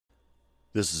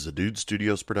This is a Dude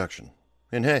Studios production.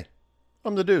 And hey,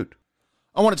 I'm the dude.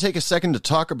 I want to take a second to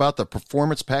talk about the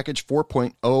Performance Package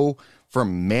 4.0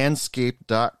 from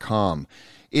Manscaped.com.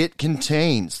 It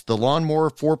contains the Lawnmower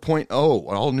 4.0,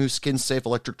 an all-new skin-safe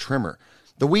electric trimmer,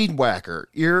 the Weed Whacker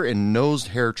ear and nose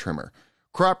hair trimmer,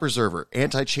 Crop Preserver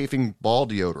anti-chafing ball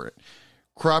deodorant,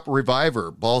 Crop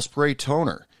Reviver ball spray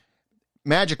toner,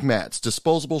 Magic Mats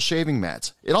disposable shaving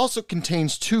mats. It also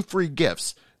contains 2 free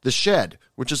gifts: the Shed,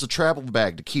 which is a travel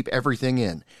bag to keep everything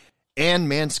in, and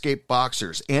Manscaped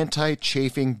Boxers,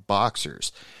 anti-chafing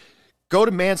boxers. Go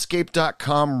to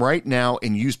manscaped.com right now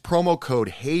and use promo code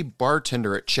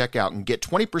HeyBartender at checkout and get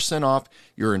 20% off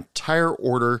your entire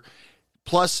order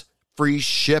plus free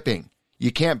shipping.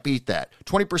 You can't beat that.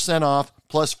 20% off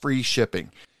plus free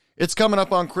shipping. It's coming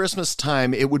up on Christmas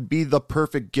time. It would be the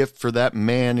perfect gift for that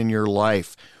man in your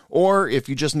life. Or if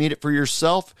you just need it for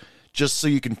yourself, just so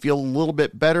you can feel a little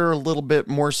bit better, a little bit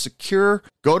more secure,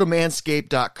 go to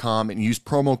manscaped.com and use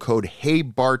promo code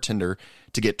HeyBartender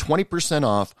to get 20%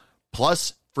 off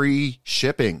plus free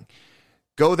shipping.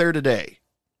 Go there today.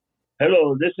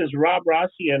 Hello, this is Rob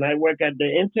Rossi, and I work at the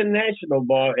International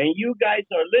Bar, and you guys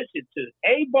are listening to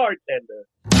Hey Bartender.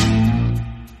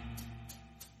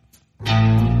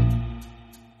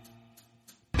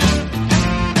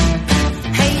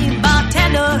 Hey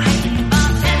bartender,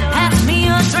 pass me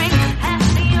a drink.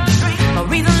 The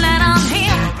reason that I'm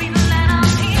here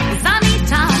is I need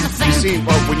time to think. See,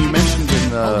 when you mentioned in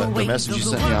the message you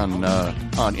sent me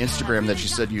on Instagram that you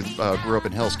said you grew up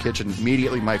in Hell's Kitchen,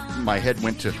 immediately my head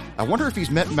went to, I wonder if he's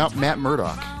met Matt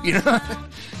Murdock. You know?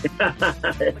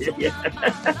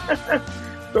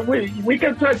 So we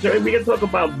can touch it. We can talk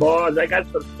about bars. I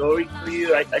got some stories for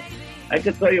you. I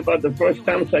can tell you about the first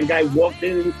time some guy walked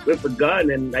in with a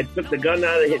gun, and I took the gun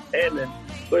out of his hand and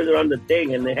put it on the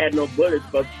thing, and they had no bullets,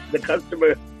 but the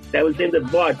customer that was in the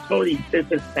bar totally pissed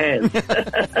his pants.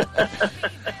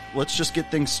 Let's just get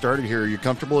things started here. You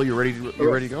comfortable? You ready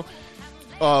to go?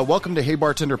 Welcome to Hey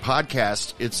Bartender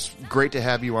Podcast. It's great to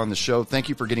have you on the show. Thank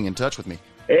you for getting in touch with me.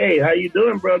 Hey, how you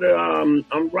doing, brother? I'm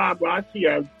Rob Rossi.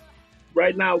 I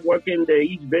right now work in the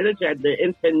East Village at the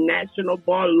International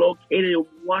Bar located at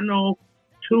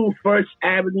 102 First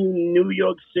Avenue, New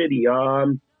York City.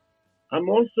 I'm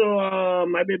also,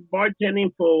 I've been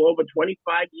bartending for over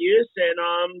 25 years,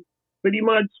 and pretty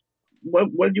much what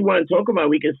do you want to talk about?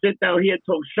 We can sit down here,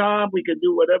 talk shop, we can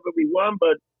do whatever we want,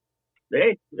 but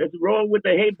hey, let's roll with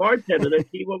the Hey Bartender. Let's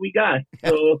see what we got.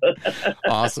 So.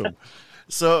 Awesome.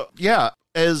 So, yeah,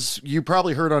 as you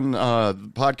probably heard on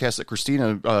the podcast that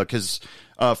Christina, because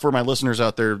for my listeners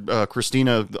out there,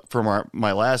 Christina from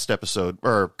my last episode,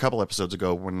 or a couple episodes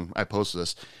ago when I posted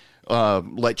this,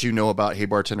 let you know about Hey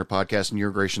Bartender Podcast, and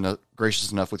you're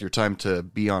gracious enough with your time to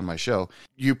be on my show.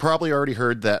 You probably already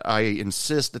heard that I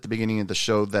insist at the beginning of the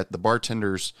show that the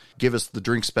bartenders give us the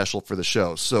drink special for the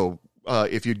show. So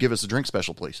if you'd give us a drink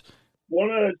special, please. One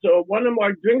of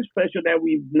our drink special that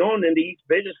we've known in the East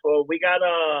Village for, we got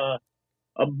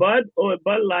a Bud or a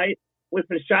Bud Light with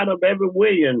a shot of Everett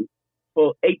Williams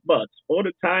for $8 all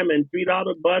the time, and $3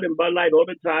 Bud and Bud Light all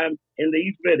the time in the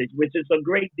East Village, which is a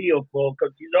great deal for,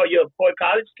 because you're a poor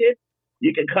college kid,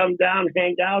 you can come down,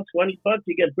 hang out, $20,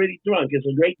 you get pretty drunk. It's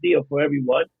a great deal for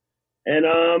everyone. And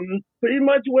pretty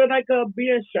much we're like a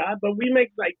beer shop, but we can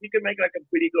make like a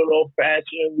pretty good old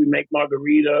fashioned. We make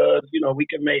margaritas, we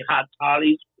can make hot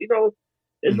toddies,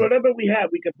 it's whatever we have.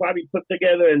 We could probably put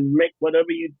together and make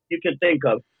whatever you can think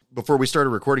of. Before we started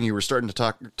recording, you were starting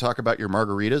to talk about your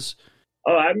margaritas.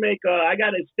 Oh, I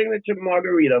got a signature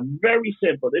margarita. Very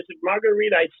simple. This is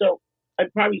margarita. I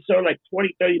probably sell like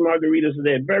 20, 30 margaritas a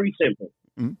day. Very simple.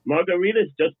 Mm-hmm. Margarita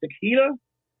is just tequila,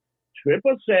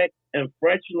 triple sec, and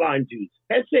fresh lime juice.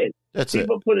 That's it.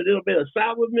 People put a little bit of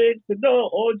sour mix. No,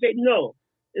 OJ, no.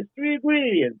 It's 3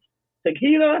 ingredients.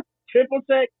 Tequila, triple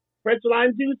sec, fresh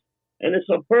lime juice, and it's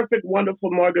a perfect,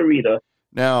 wonderful margarita.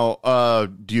 Now,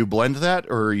 do you blend that,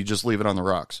 or you just leave it on the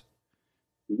rocks?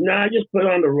 Nah, just put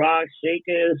it on the rocks, shake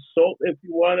it, salt if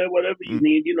you want it, whatever you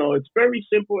need. It's very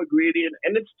simple ingredient,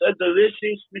 and it's a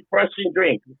delicious, refreshing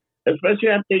drink. Especially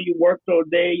after you worked all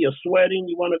day, you're sweating,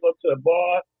 you want to go to a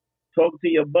bar, talk to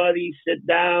your buddy, sit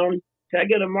down. Can I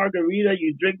get a margarita?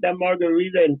 You drink that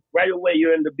margarita, and right away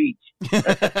you're in the beach.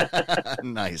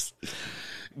 Nice.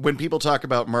 When people talk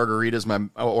about margaritas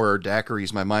or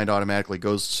daiquiris, my mind automatically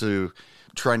goes to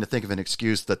trying to think of an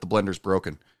excuse that the blender's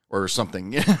broken or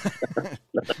something.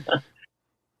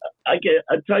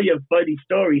 I'll tell you a funny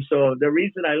story. So the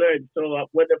reason I learned,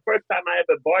 when the first time I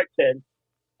ever bartended,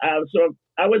 so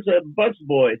I was a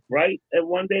busboy, right? And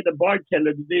one day the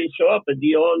bartender didn't show up, and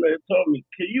the owner told me,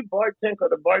 "Can you bartend? Because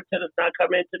the bartender's not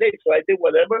coming in today." So I did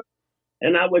whatever.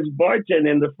 and I was bartending.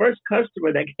 And the first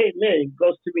customer that came in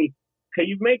goes to me, Can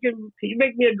you make me a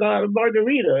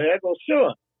margarita? And I go,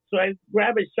 sure. So I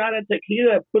grab a shot of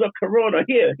tequila and put a Corona.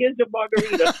 Here's your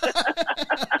margarita.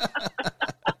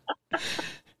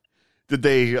 Did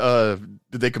they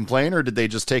complain, or did they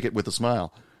just take it with a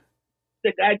smile?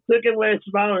 The guy took it with a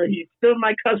smile, and he's still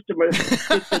my customer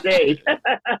to today.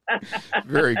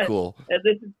 Very cool. And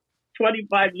this is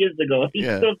 25 years ago. He's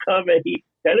Yeah. still coming.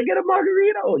 Can I get a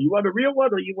margarita? Oh, you want a real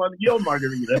one, or you want your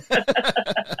margarita?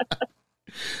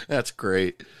 That's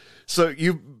great. So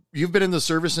you've been in the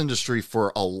service industry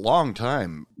for a long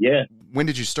time. Yeah. When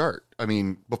did you start? I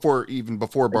mean, before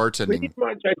bartending. Pretty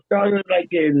much, I started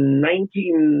like in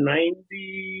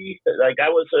 1990. Like I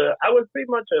was pretty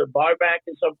much a bar back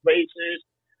in some places.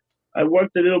 I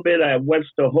worked a little bit at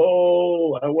Webster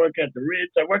Hall. I worked at the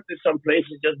Ritz. I worked at some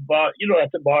places just bar,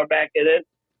 at the bar back. And then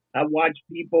I watched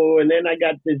people, and then I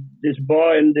got this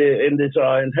bar in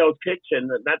Hell's Kitchen,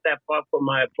 not that far from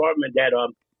my apartment that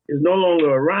is no longer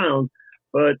around.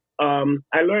 But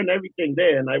I learned everything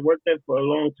there, and I worked there for a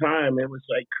long time. It was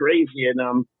like crazy, and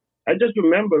I just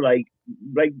remember like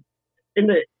in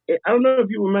the I don't know if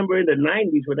you remember in the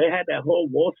 90s where they had that whole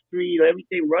Wall Street,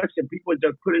 everything rushed, and people were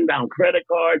just putting down credit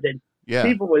cards, and Yeah.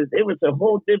 it was a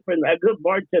whole different. A good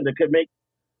bartender could make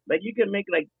you can make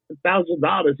like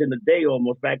 $1,000 in a day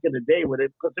almost back in the day with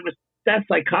it, because it was that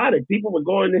psychotic. People were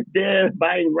going in there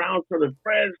buying rounds for their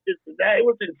friends, this and that. It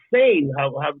was insane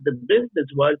how the business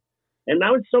was. And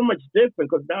now it's so much different,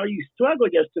 because now you struggle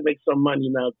just to make some money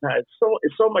now. So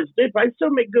it's so much different. I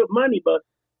still make good money, but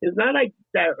it's not like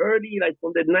that early, like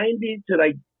from the 90s to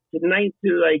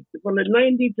from the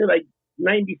 90s to like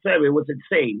 97. It was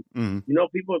insane. Mm-hmm.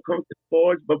 People would come to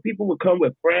stores, but people would come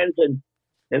with friends and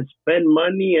spend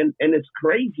money, and it's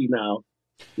crazy now.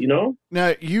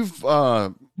 Now you've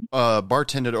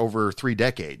bartended over 3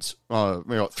 decades,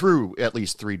 through at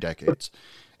least 3 decades.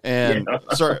 And Yeah.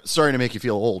 sorry to make you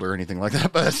feel old or anything like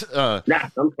that, but Nah,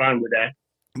 I'm fine with that.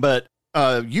 But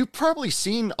you've probably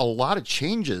seen a lot of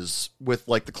changes with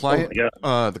like the client,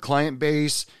 the client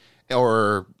base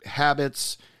or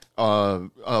habits.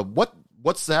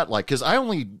 What's that like? Because I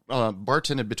only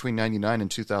bartended between 99 and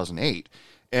 2008,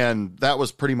 and that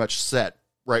was pretty much set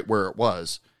right where it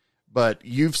was. But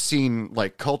you've seen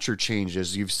like culture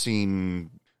changes, you've seen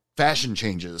fashion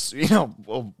changes.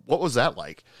 What was that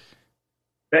like?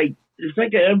 Like, it's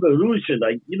like an evolution.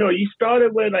 Like, you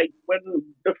started with when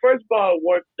the first bar I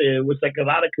worked there was like a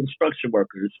lot of construction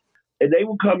workers, and they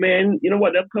would come in. You know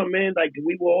what? They'll come in like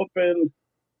we were open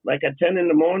like at 10 in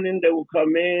the morning. They would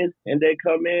come in and they'd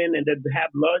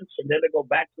have lunch, and then they go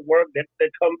back to work. They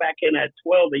come back in at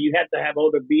 12, and you had to have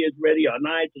all the beers ready all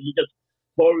night. So you just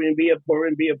pour in beer.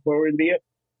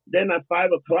 Then at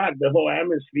 5 o'clock, the whole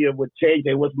atmosphere would change.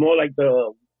 It was more like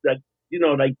the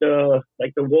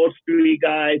Wall Street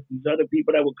guys, these other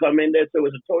people that would come in there. So it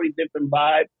was a totally different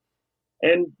vibe.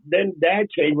 And then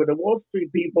that changed when the Wall Street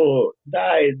people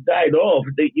died off.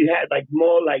 You had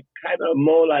more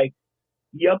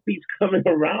yuppies coming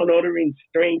around ordering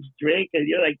strange drink, and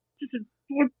you're like,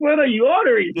 what are you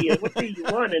ordering here? What do you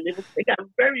want? And it got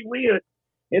very weird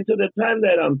into the time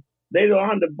that later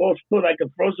on the boss put like a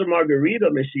frozen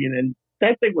margarita machine, and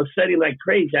that thing was selling like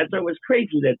crazy. I thought it was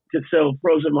crazy to sell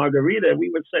frozen margarita. We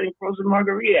were selling frozen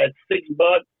margarita at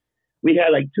 $6. We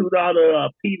had like $2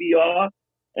 PBR,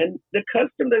 and the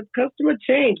customer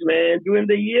changed, man, during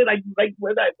the year. Like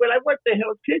when I worked at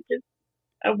Hell's Kitchen,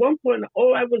 at one point,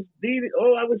 all I was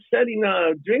selling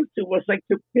drinks to was like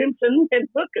to pimps and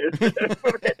hookers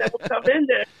that would come in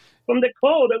there from the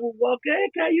cold. They would walk, hey,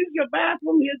 can I use your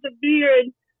bathroom? Here's a beer.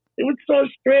 And it was so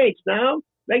strange. Now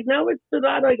it's a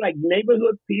lot of like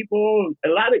neighborhood people, a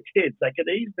lot of kids. Like in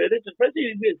the East Village,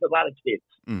 especially it's a lot of kids.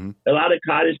 Mm-hmm. A lot of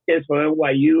college kids from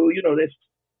NYU, this,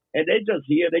 and they just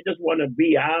here. They just want to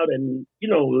be out and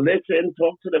listen,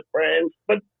 talk to the friends.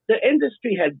 But the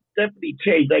industry has definitely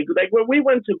changed. Like when we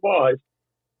went to bars,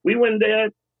 we went there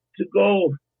to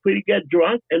go get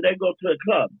drunk and then go to a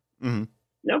club. Mm-hmm.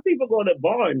 Now people go to a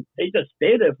bar and they just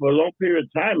stay there for a long period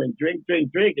of time and drink.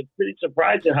 It's pretty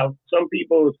surprising how some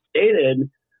people stay there.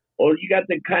 Or you got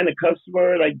the kind of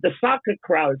customer, like the soccer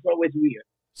crowd is always weird.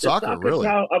 Soccer really?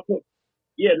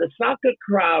 The soccer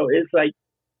crowd is like,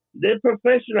 they're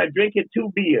professional at drinking 2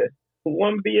 beers.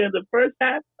 1 beer in the first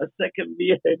half, a second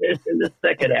beer in the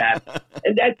second half.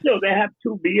 And that's they have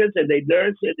 2 beers and they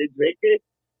nurse it, they drink it.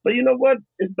 But you know what?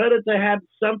 It's better to have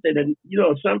something and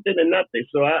something and nothing.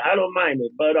 So I don't mind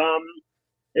it. But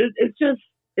it's just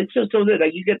so that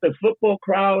like you get the football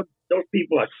crowd, those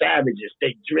people are savages.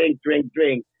 They drink.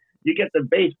 You get the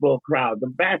baseball crowd, the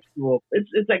basketball.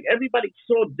 It's like everybody's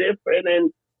so different,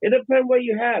 and It depends what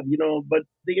you have, but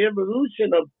the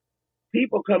evolution of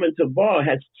people coming to bar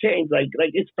has changed. Like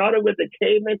it started with the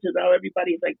cavemen, so now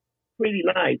everybody's like pretty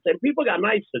nice, and people got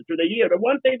nicer through the year. The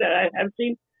one thing that I have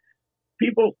seen,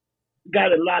 people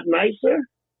got a lot nicer,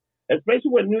 especially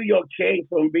when New York changed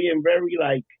from being very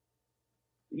like,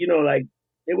 like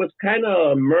it was kind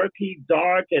of murky,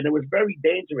 dark, and it was very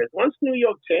dangerous. Once New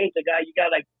York changed, you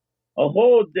got like a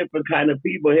whole different kind of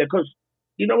people here. Because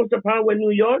you know what's the problem with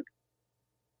New York?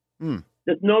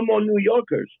 There's no more New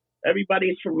Yorkers.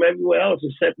 Everybody's from everywhere else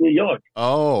except New York.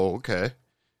 Oh, okay.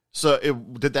 So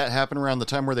did that happen around the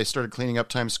time where they started cleaning up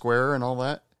Times Square and all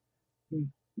that?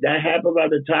 That happened by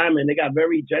the time, and they got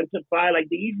very gentrified. Like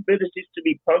the East Village used to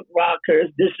be punk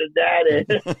rockers, this and that,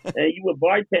 and you were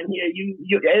bartending here.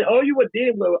 You and all you were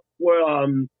doing were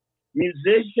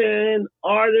musician,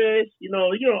 artists,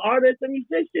 artists and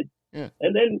musicians. Yeah.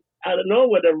 And then out of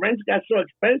nowhere, the rents got so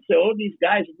expensive. All these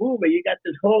guys move, and you got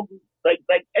this whole like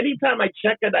anytime I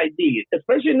check an ID,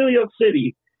 especially in New York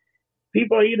City,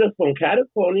 people are either from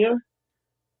California,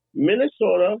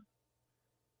 Minnesota,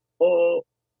 or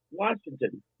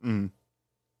Washington.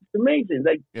 It's amazing.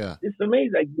 It's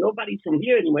amazing. Like nobody's from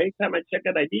here anymore. Anytime I check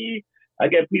an ID, I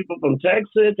get people from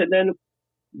Texas, and then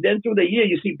through the year,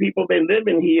 you see people been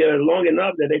living here long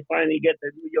enough that they finally get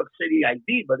the New York City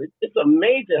ID. But it's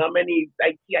amazing how many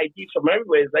I see IDs from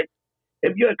everywhere. It's like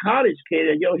if you're a college kid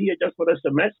and you're here just for the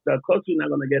semester, of course you're not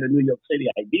going to get a New York City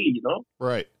ID.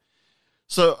 Right.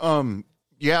 So,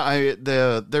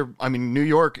 New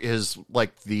York is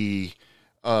like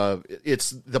it's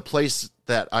the place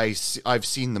that I've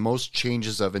seen the most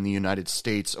changes of in the United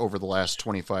States over the last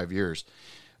 25 years.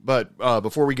 But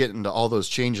before we get into all those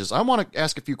changes, I want to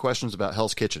ask a few questions about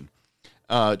Hell's Kitchen.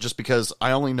 Just because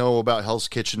I only know about Hell's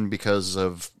Kitchen because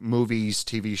of movies,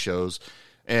 TV shows,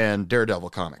 and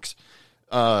Daredevil comics.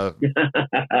 So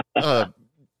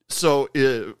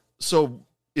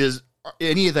is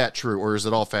any of that true, or is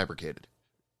it all fabricated?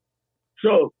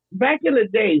 So back in the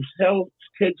days, Hell's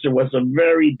Kitchen was a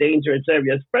very dangerous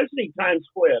area, especially Times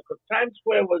Square. Because Times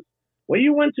Square was when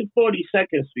you went to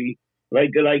 42nd Street,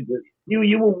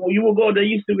 you would go. There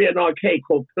used to be an arcade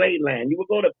called Playland. You would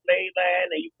go to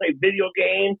Playland and you play video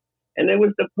games, and there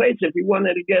was the place if you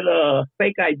wanted to get a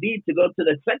fake ID to go to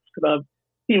the sex club.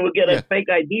 You would get a fake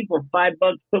ID for $5,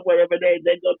 put whatever they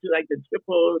go to like the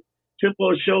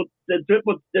triple show, the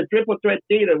triple threat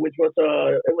theater, which was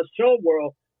it was Show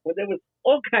World, where there was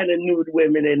all kind of nude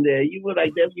women in there. You would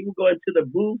you would go into the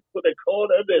booth for the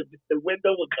corner, the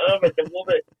window would come and the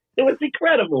woman. It was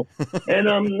incredible. And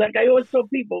like I always tell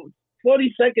people,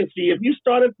 42nd Street, if you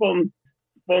started from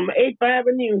 8th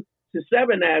Avenue to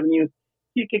 7th Avenue,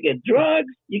 you could get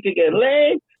drugs, you could get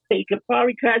laid, and you could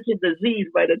probably catch a disease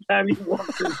by the time you walk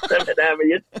to 7th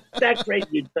Avenue. It's that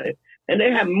crazy. And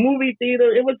they have movie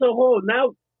theater. It was a whole,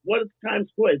 now what is Times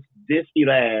Square? It's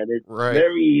Disneyland. It's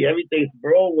everything's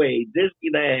Broadway,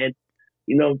 Disneyland.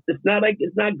 It's not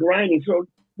grinding. So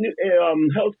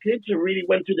Hell's Kitchen really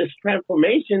went through this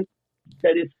transformation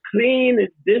that it's clean,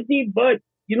 it's Disney, but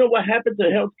you know what happened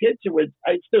to Hell's Kitchen was,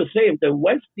 I still say, if the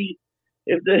Westie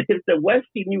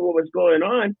knew what was going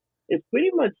on, it's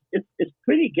pretty much it's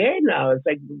pretty gay now. It's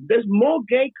like there's more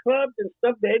gay clubs and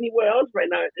stuff than anywhere else right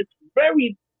now. It's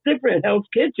very different Hell's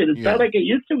Kitchen. It's not like it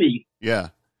used to be.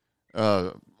 Yeah.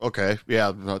 Okay.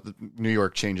 Yeah. New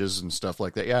York changes and stuff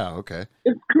like that. Yeah. Okay.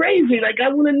 It's crazy. Like I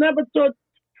would have never thought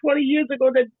 20 years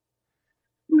ago that,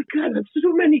 oh my God, there's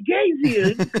so many gays here.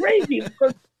 It's crazy.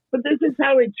 But this is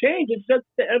how it changed. It's just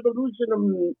the evolution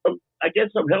of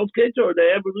Hell's Kitchen, or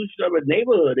the evolution of a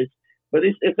neighborhood.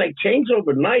 It's like changed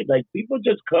overnight. Like people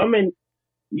just come and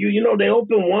they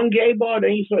open one gay bar,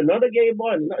 then you saw another gay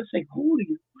bar, and I say, what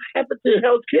happened to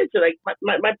Hell's Kitchen? Like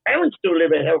my parents still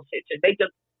live in Hell's Kitchen. They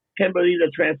just can't believe the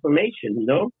transformation,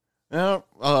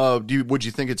 Would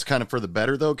you think it's kind of for the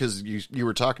better though? Because you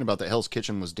were talking about that Hell's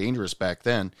Kitchen was dangerous back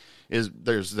then. Is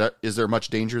there much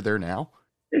danger there now?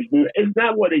 It's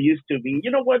not what it used to be. You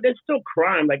know what? There's still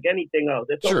crime like anything else.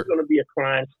 There's always going to be a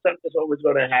crime. Something's always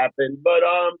going to happen. But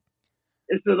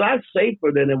it's a lot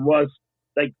safer than it was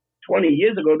like 20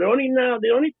 years ago. The only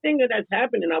thing that's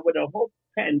happening now with the whole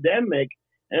pandemic,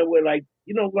 and we're like,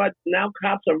 you know what? Now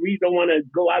cops really don't want to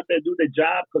go out there and do the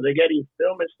job because they're getting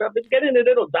film and stuff. It's getting a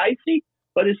little dicey,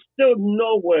 but it's still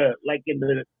nowhere like in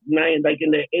the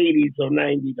 80s or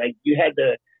 90s. Like you had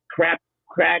the crack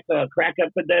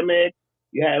epidemic.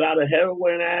 You had a lot of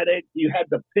heroin addicts. You had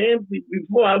the pimp.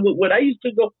 Before I used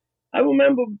to go, I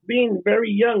remember being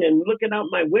very young and looking out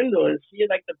my window and seeing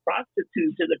like the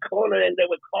prostitutes in the corner, and there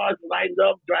were cars lined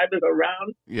up, driving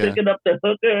around, picking up the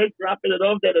hookers, dropping it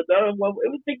off. Well,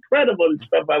 it was incredible the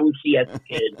stuff I would see as a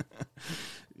kid.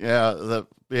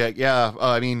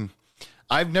 I mean,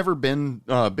 I've never been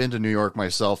to New York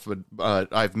myself, but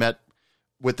I've met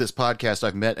with this podcast.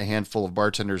 I've met a handful of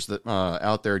bartenders that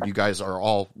out there. You guys are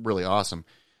all really awesome.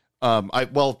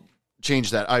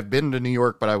 Change that. I've been to New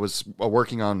York, but I was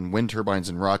working on wind turbines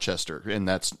in Rochester, and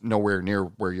that's nowhere near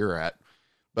where you're at.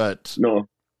 But No.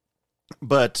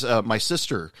 But my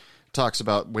sister talks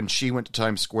about when she went to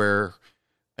Times Square,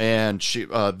 and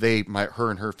her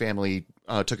and her family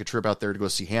took a trip out there to go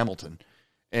see Hamilton,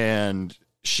 and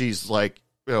she's like,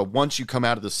 once you come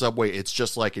out of the subway, it's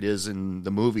just like it is in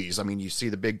the movies. I mean, you see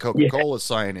the big Coca-Cola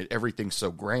sign, everything's so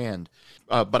grand.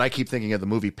 But I keep thinking of the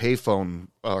movie Payphone,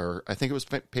 or I think it was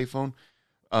Payphone,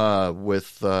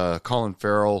 with Colin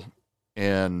Farrell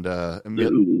and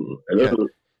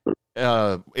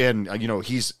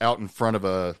he's out in front of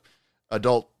a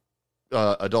adult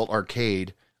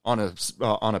arcade on a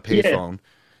payphone,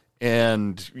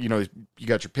 and you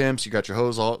got your pimps, you got your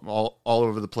hoes all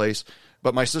over the place.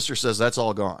 But my sister says that's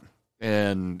all gone,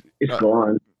 and it's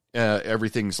gone.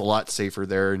 Everything's a lot safer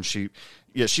there. And she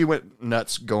went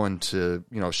nuts going to,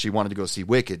 she wanted to go see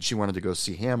Wicked. She wanted to go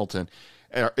see Hamilton.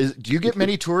 Do you get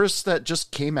many tourists that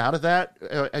just came out of that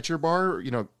at your bar?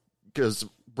 Because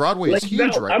Broadway is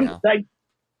huge right now.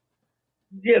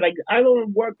 I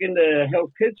don't work in the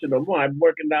Hell's Kitchen no more. I'm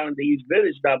working down in the East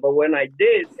Village now. But when I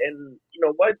did, and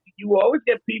you will always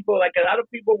get people, like a lot of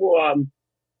people will,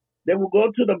 they will go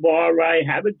to the bar, right,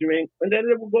 have a drink, and then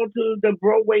they will go to the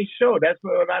Broadway show. That's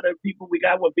where a lot of people, we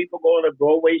got when people go to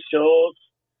Broadway shows,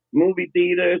 movie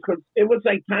theaters, because it was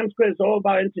like Times Square is all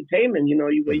about entertainment.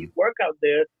 When you work out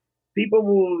there, people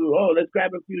will, let's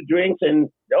grab a few drinks,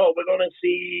 and, we're going to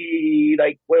see,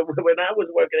 like, when I was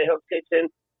working at Hell's Kitchen,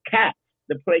 Cats.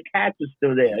 The play Cats is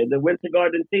still there. The Winter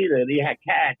Garden Theater, they had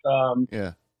Cats.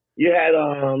 You had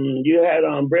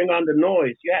Bring on the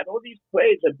Noise. You had all these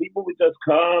plays, and people would just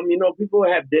come. People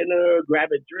would have dinner,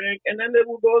 grab a drink, and then they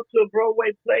would go to a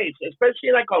Broadway place.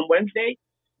 Especially like on Wednesday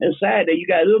and Saturday, you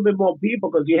got a little bit more people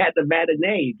because you had the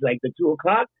matinees, like the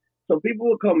 2:00. So people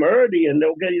would come early and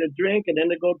they'll get you a drink, and then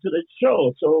they go to the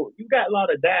show. So you got a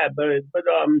lot of that, but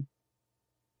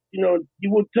you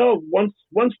would tell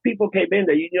once people came in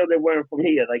there, they weren't from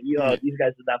here. Like, these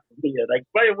guys are not from here. Like,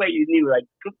 right away you knew, like,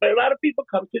 a lot of people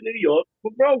come to New York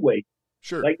for Broadway.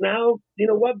 Sure. Like now,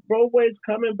 Broadway is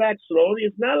coming back slowly.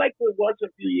 It's not like it was a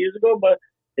few years ago, but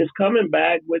it's coming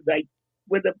back with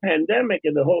the pandemic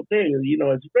and the whole thing.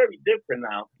 It's very different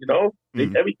now,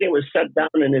 Mm-hmm. Everything was shut down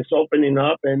and it's opening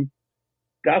up, and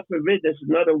God forbid there's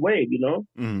another wave,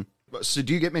 Mm-hmm. So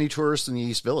do you get many tourists in the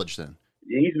East Village then?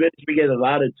 The East Village, we get a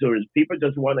lot of tourists. People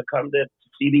just want to come there to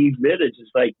see the East Village.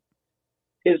 It's like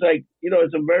it's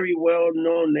a very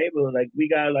well-known neighborhood. Like, we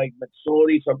got like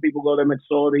Mitsori. Some people go to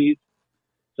Mitsori.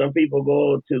 Some people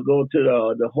go to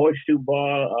the Horseshoe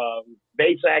Bar,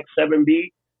 Baysack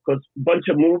 7B, because a bunch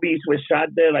of movies were shot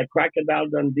there. Like Crocodile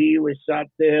Dundee was shot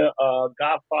there.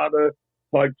 Godfather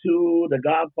Part 2, The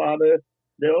Godfather.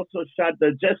 They also shot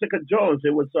the Jessica Jones.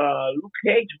 It was Luke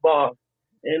Cage bar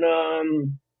in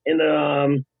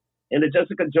the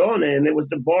Jessica Jones, and it was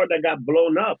the bar that got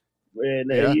blown up.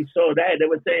 And you saw that. They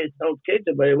would say it's Hell's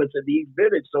Kitchen, but it was in the East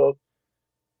Village. So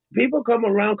people come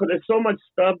around because there's so much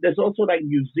stuff. There's also like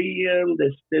museum.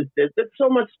 There's so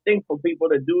much thing for people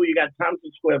to do. You got Thompson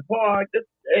Square Park.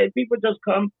 And people just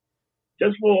come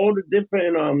just for all the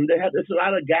different. There's a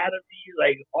lot of galleries,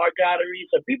 like art galleries.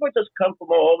 So people just come from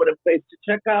all over the place to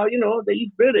check out, the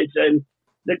East Village. And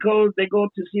they go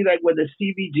to see like where the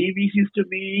CBGBs used to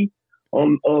be,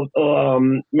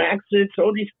 Max's,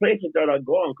 all these places that are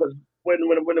gone. Because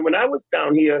when I was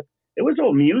down here, it was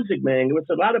all music, man. It was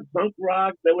a lot of punk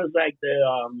rock. There was like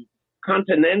the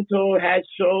Continental had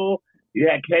show. You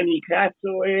had Kenny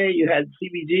Castaway. You had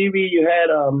CBGB. You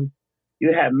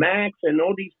had Max, and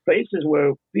all these places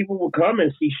where people would come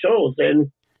and see shows.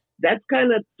 And that's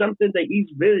kind of something that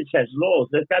East Village has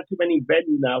lost. There's not too many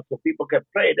venues now so people can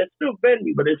play. There's still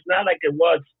venue, but it's not like it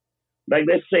was, like,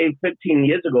 let's say 15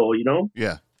 years ago,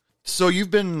 Yeah. So you've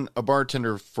been a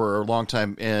bartender for a long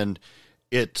time, and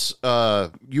it's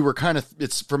from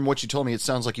what you told me, it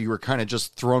sounds like you were kind of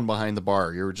just thrown behind the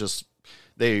bar. You were just,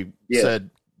 said,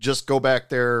 just go back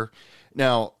there.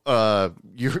 Now,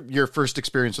 your first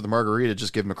experience with a margarita,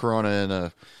 just give them a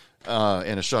Corona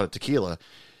and a shot of tequila.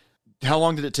 How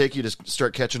long did it take you to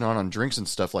start catching on drinks and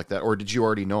stuff like that, or did you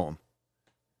already know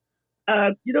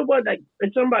them? You know what? Like,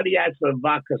 if somebody asks for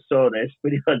vodka soda, it's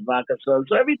pretty much vodka soda.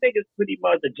 So everything is pretty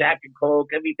much a Jack and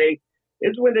Coke. Everything.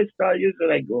 It's when they start using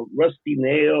like a Rusty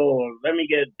Nail or let me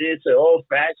get this or old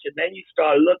fashioned. Then you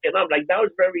start looking up. Like, that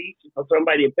was very easy for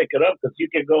somebody to pick it up because you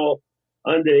could go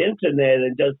on the internet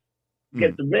and just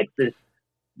get the mixes.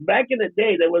 back in the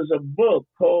day, there was a book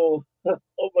called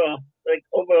over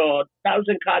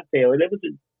 1,000 Cocktails, and it was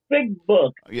a big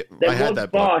book Yeah, I that had most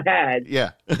that bar book. had.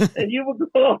 Yeah. And you would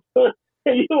go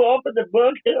and you open the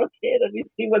book and okay, let me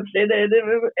see what's in there, and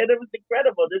it was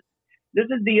incredible. This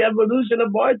is the evolution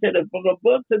of bartending from a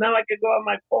book to now I can go on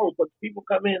my phone. Because people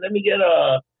come in, let me get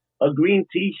a green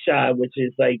tea shot, which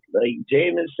is like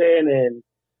Jameson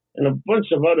and a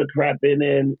bunch of other crap in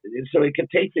it. And so it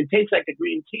tastes like a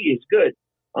green tea. It's good.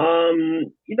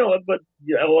 But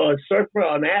a surfer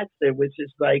on acid, which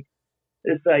is like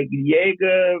it's like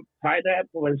Jaeger,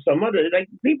 pineapple, and some other like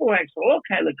people ask for all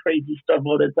kind of crazy stuff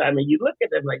all the time, and you look at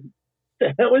them like,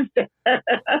 the hell is that?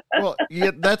 Well,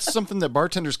 yeah, that's something that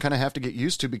bartenders kind of have to get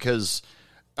used to because,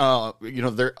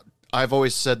 I've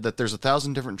always said that there's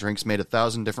 1,000 different drinks made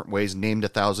 1,000 different ways, named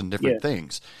 1,000 different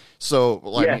things. So,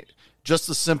 like, just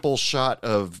the simple shot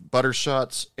of butter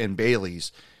shots and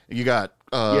Baileys. You got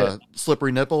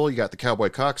Slippery Nipple. You got the Cowboy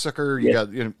Cocksucker. You got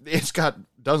it's got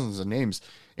dozens of names,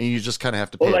 and you just kind of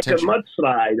have to pay attention. Like a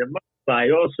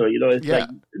mudslide also. It's like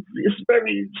it's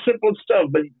very simple stuff,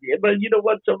 but you know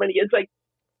what? So many. It's like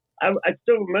I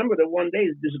still remember that one day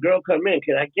this girl come in.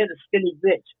 Can I get a skinny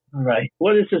bitch? All right.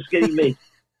 What is a skinny bitch?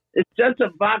 It's just a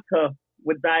vodka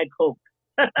with Diet Coke.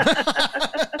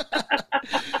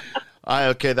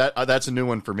 Okay, that's a new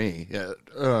one for me. Yeah.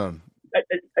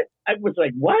 I was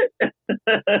like, what?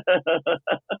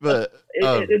 But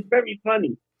it's very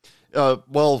funny. A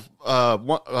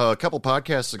couple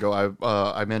podcasts ago,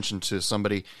 I mentioned to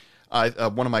somebody,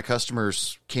 one of my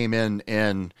customers came in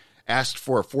and asked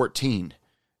for a 14.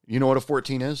 You know what a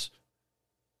 14 is?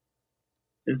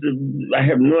 I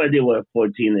have no idea what a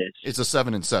 14 is. It's a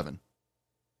 7 and 7.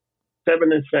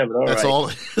 7 and 7. All That's right. all.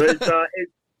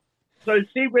 So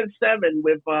it's Secret 7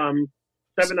 with 7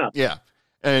 Up. Yeah,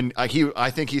 and I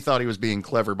think he thought he was being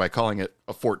clever by calling it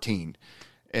a 14.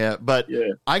 But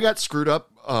I got screwed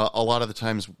up a lot of the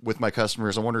times with my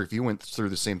customers. I wonder if you went through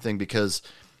the same thing because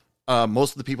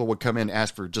most of the people would come in and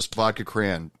ask for just vodka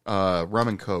cran, rum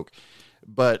and Coke.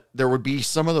 But there would be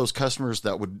some of those customers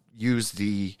that would use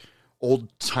the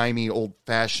old-timey,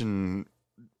 old-fashioned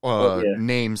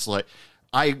names. Like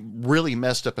I really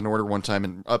messed up an order one time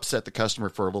and upset the customer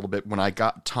for a little bit when I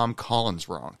got Tom Collins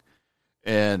wrong.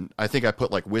 And I think I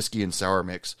put like whiskey and sour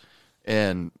mix.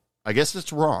 And I guess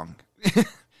it's wrong.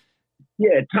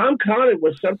 Yeah, Tom Collins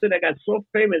was something that got so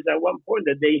famous at one point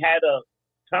that they had a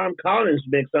Tom Collins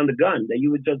mix on the gun. That you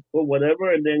would just put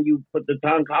whatever and then you put the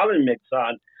Tom Collins mix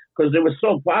on. Because it was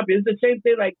so popular. It's the same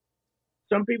thing like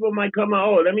some people might come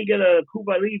out, let me get a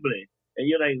Cuba Libre. And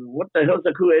you're like, what the hell's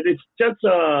a Cuba? It's just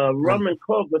a rum and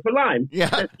Coke with a lime. Yeah.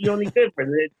 That's the only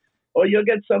difference. Or you'll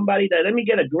get somebody that, let me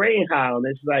get a Greyhound.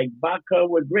 It's like vodka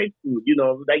with grapefruit.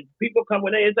 Like people come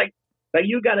with it. It's like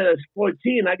you got a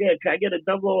 14. I get a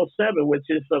 007, which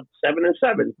is a 7 and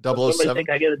 7. 007? Somebody think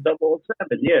I get a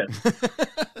 007. Yeah.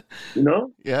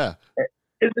 Yeah.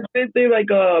 It's the same thing like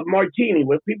a martini.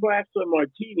 When people ask for a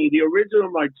martini, the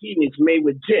original martini is made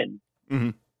with gin.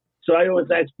 Mm-hmm. So I always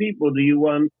ask people, do you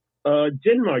want a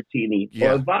gin martini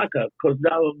or a vodka? Because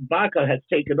now vodka has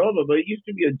taken over, but it used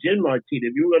to be a gin martini.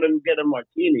 If you were going to get a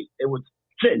martini, it was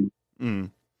gin. Mm.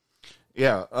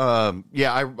 Yeah.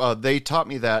 They taught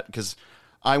me that because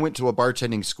I went to a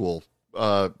bartending school.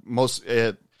 I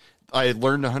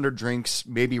learned 100 drinks,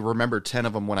 maybe remember 10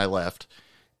 of them when I left.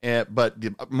 But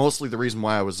mostly the reason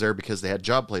why I was there because they had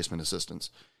job placement assistants.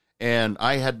 And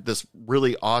I had this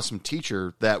really awesome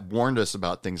teacher that warned us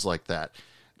about things like that.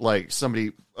 Like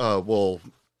somebody will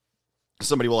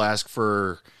ask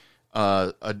for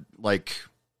some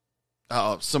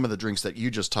of the drinks that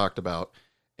you just talked about.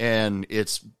 And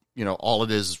it's, all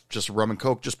it is just rum and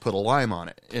Coke, just put a lime on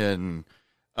it. And,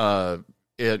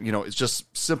 it's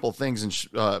just simple things.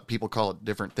 And people call it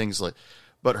different things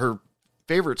but her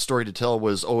favorite story to tell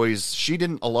was always she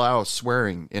didn't allow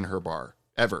swearing in her bar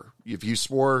ever. If you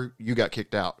swore, you got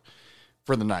kicked out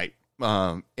for the night.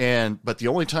 But the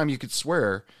only time you could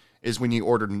swear is when you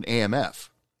ordered an AMF.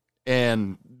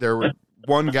 And there were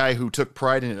one guy who took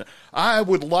pride in it. I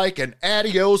would like an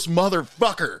adios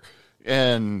motherfucker.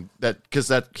 And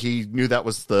because he knew that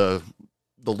was the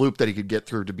loop that he could get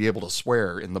through to be able to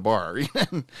swear in the bar.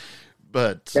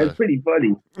 But that's pretty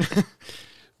funny.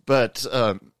 But,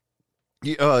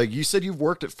 you said you've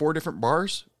worked at 4 different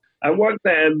bars? I worked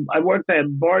at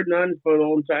Bar None for a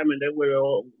long time, and then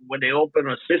when they opened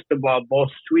a sister bar, Ball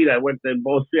Street, I went to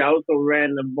Ball Street. I also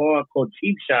ran a bar called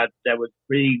Cheap Shots that was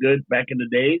pretty good back in the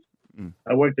days. Mm.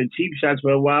 I worked at Cheap Shots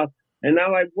for a while, and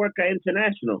now I work at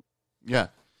International. Yeah.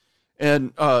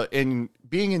 And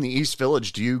being in the East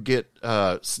Village, do you get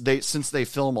since they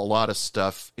film a lot of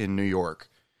stuff in New York,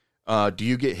 Do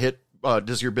you get hit?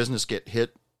 Does your business get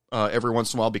hit every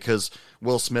once in a while because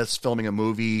Will Smith's filming a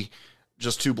movie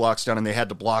just 2 blocks down and they had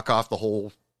to block off the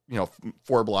whole,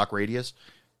 4-block radius?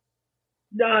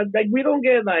 No, like we don't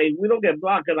get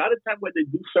blocked. A lot of times when they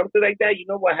do something like that, you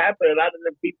know what happened? A lot of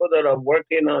the people that are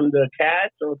working on the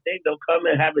cast or things, they'll come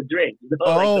and have a drink. Like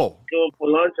they'll go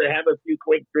for lunch and have a few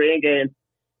quick drink. And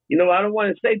I don't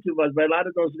want to say too much, but a lot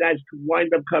of those guys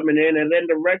wind up coming in, and then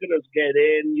the regulars get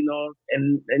in,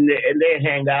 and they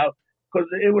hang out. Because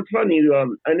it was funny,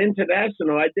 an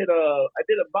international. I did a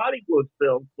Bollywood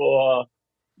film for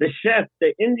the chef,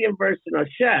 the Indian version of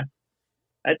Chef.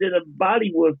 I did a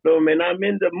Bollywood film, and I'm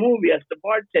in the movie as the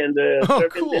bartender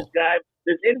serving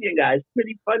this Indian guy. It's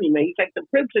pretty funny, man. He's like the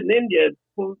prince in India.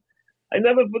 Who, I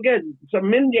never forget,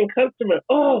 some Indian customer.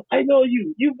 Oh, I know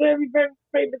you. You very, very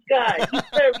famous guy.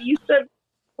 You said,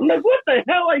 I'm like, what the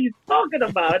hell are you talking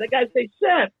about? And the guy say,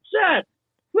 Chef.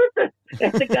 What the?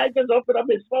 And the guy just opened up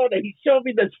his phone and he showed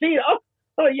me the scene.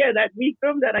 Oh yeah, that we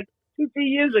filmed that like 2-3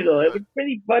 years ago. It was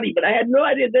pretty funny, but I had no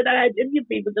idea that I had Indian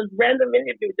people, just random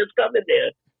Indian people just come in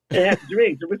there and have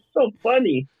drinks. It was so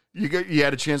funny. You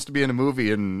had a chance to be in a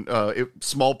movie, and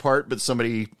small part, but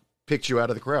somebody picked you out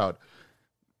of the crowd.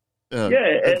 And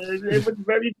it was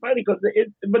very funny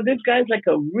but this guy's like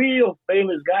a real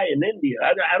famous guy in India.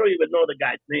 I don't even know the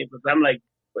guy's name because I'm like,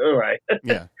 all right,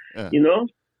 yeah.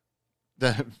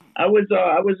 I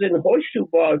was in Horseshoe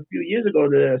Bar a few years ago,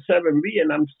 the 7B,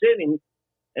 and I'm sitting,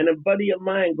 and a buddy of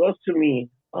mine goes to me,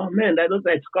 oh man, that looks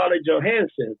like Scarlett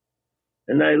Johansson.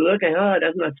 And I look at her,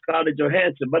 that's not Scarlett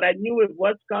Johansson. But I knew it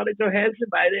was Scarlett Johansson,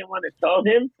 but I didn't want to tell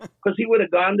him because he would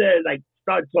have gone there and like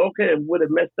start talking and would have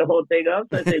messed the whole thing up.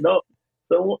 So I said, no.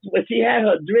 So when she had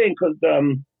her drink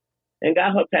and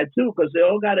got her tattoo, because they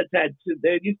all got a tattoo.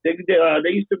 They used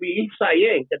to be East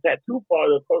Side, the tattoo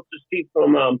parlor across the street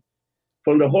from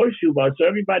the Horseshoe Bar. So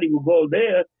everybody would go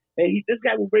there. And this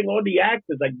guy would bring all the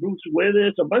actors, like Bruce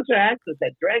Willis, a bunch of actors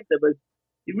that drank there, but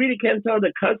you really can't tell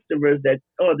the customers that,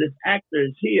 oh, this actor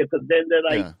is here, because then they're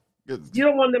like, you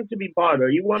don't want them to be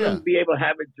bothered. You want them to be able to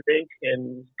have a drink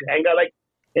and hang out. Like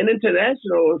in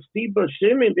international, Steve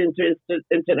Buscemi been to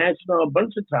international a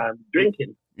bunch of times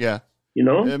drinking. Yeah.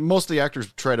 Most of the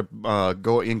actors try to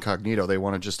go incognito. They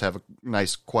want to just have a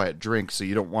nice, quiet drink, so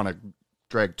you don't want to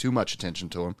drag too much attention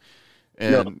to them.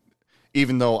 And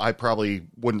even though I probably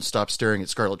wouldn't stop staring at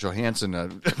Scarlett Johansson,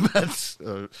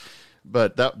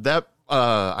 but that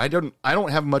I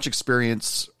don't have much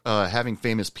experience having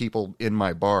famous people in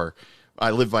my bar.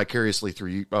 I live vicariously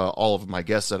through all of my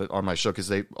guests on my show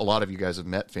because a lot of you guys have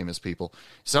met famous people.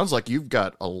 Sounds like you've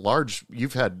met a lot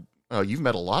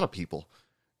of people.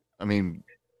 I mean,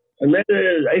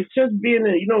 it's just being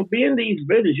these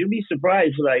visitors. You'd be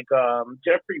surprised. Like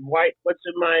Jeffrey White was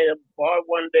in my bar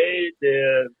one day.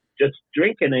 They're just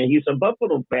drinking, and he's a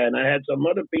Buffalo fan. I had some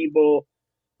other people.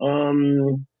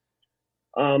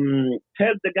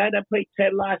 Ted, the guy that played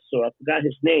Ted Lasso, I forgot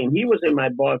his name. He was in my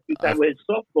bar a few times with his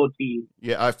softball team.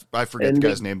 Yeah, I forget the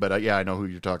guy's name, but I know who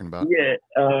you're talking about. Yeah,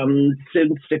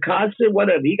 Sikasa,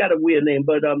 whatever. He got a weird name,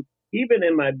 but he been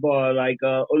in my bar. Like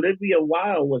Olivia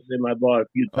Wilde was in my bar a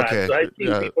few times. Okay. So I've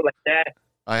seen people like that.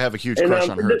 I have a huge crush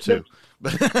on her too.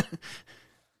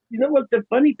 You know what's the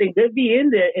funny thing? They'll be in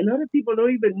there, and other people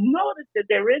don't even notice that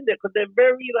they're in there because they're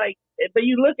very like. But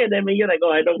you look at them and you're like, "Oh,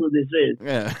 I know who this is."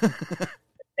 Yeah.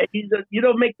 And you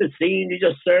don't make the scene. You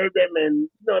just serve them, and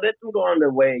let them go on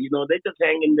their way. They just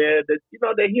hang in there.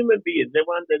 They're human beings. They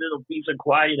want their little peace and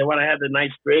quiet. They want to have a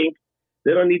nice drink.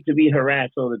 They don't need to be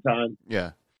harassed all the time.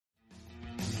 Yeah.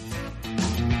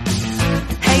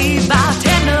 Hey,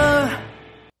 bartender.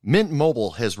 Mint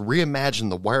Mobile has reimagined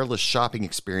the wireless shopping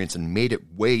experience and made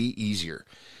it way easier.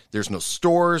 There's no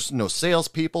stores, no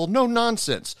salespeople, no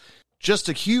nonsense. Just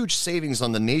a huge savings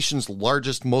on the nation's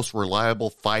largest, most reliable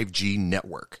 5G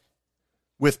network.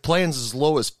 With plans as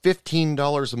low as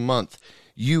 $15 a month,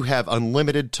 you have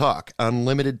unlimited talk,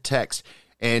 unlimited text,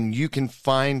 and you can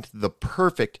find the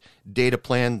perfect data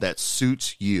plan that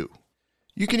suits you.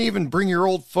 You can even bring your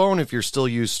old phone if you're still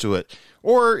used to it.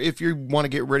 Or if you want to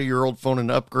get rid of your old phone and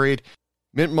upgrade,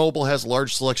 Mint Mobile has a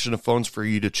large selection of phones for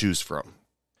you to choose from.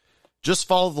 Just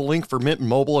follow the link for Mint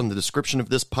Mobile in the description of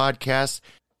this podcast.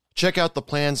 Check out the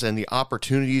plans and the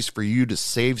opportunities for you to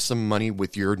save some money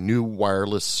with your new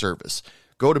wireless service.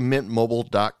 Go to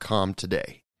mintmobile.com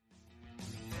today.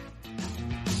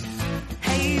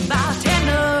 Hey,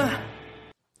 bartender.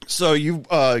 So you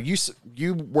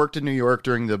worked in New York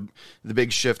during the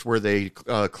big shift where they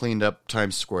cleaned up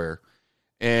Times Square,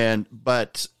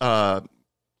 but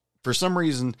for some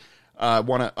reason I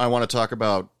want to talk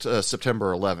about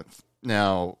September 11th.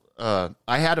 Now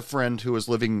I had a friend who was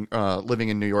living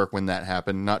in New York when that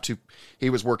happened. He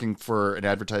was working for an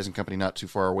advertising company not too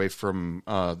far away from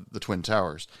the Twin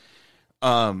Towers.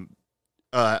 How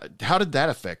did that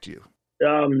affect you?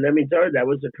 Let me tell you, that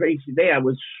was a crazy day. I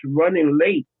was running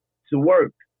late to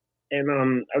work, and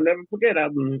I'll never forget. I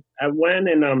went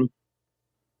and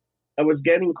I was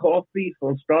getting coffee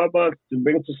from Starbucks to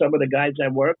bring to some of the guys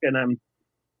at work, and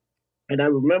I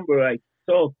remember I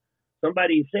saw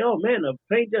somebody say, "Oh man, a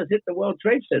plane just hit the World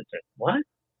Trade Center." What?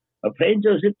 A plane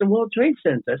just hit the World Trade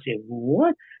Center? I said,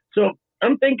 "What?" So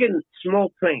I'm thinking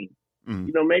small plane.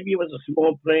 Mm. Maybe it was a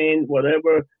small plane,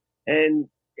 whatever. And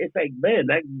it's like, man,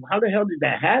 how the hell did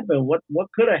that happen? What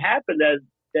could have happened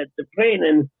that the plane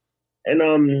and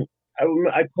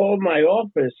I called my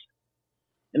office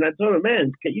and I told him,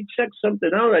 man, can you check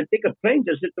something out? I think a plane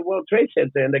just hit the World Trade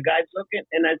Center. And the guy's looking,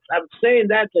 and I'm saying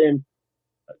that to him.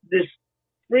 This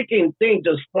freaking thing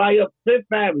just fly up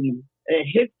Fifth Avenue and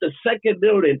hit the second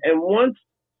building. And once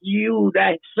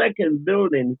that second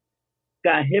building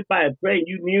got hit by a plane,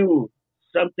 you knew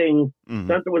something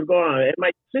was going on. And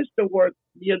my sister worked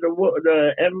near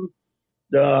the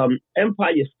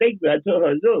Empire State Building. I told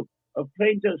her, look, a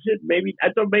plane just hit.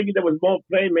 I thought maybe there was more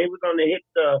plane. Maybe we're going to hit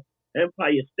the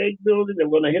Empire State Building. They're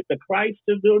going to hit the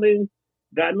Chrysler Building.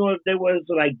 God knows if there was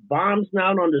like bombs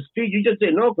now on the street. You just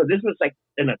didn't know because this was like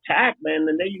an attack, man.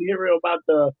 And then you hear about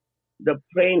the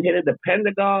plane hitting the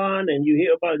Pentagon, and you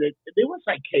hear about it. It was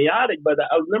like chaotic, but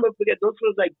I'll never forget. Those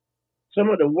was like some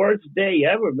of the worst day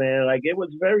ever, man. Like it was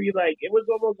it was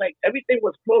almost like everything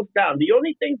was closed down. The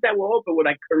only things that were open were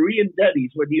like Korean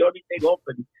delis were the only thing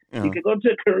open. Yeah. You could go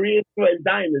to a Korean store and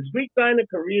dine. There's Greek diner,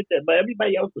 Korean, but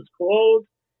everybody else was closed.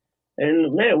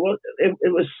 And man,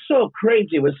 it was so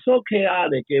crazy. It was so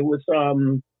chaotic. It was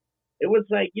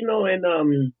like,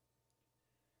 and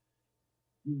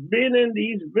being in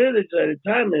these villages at the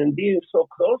time and being so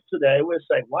close to that, it was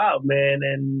like, wow, man.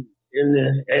 And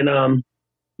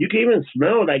you can even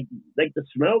smell like the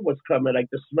smell was coming, like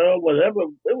the smell, whatever.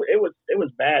 It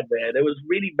was bad, man. It was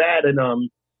really bad. And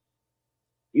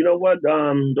you know what?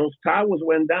 Those towers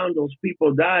went down. Those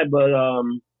people died, but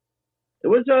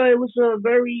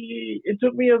it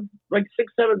took me like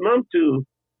 6-7 months to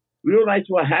realize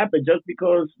what happened, just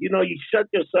because, you shut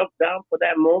yourself down for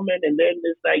that moment. And then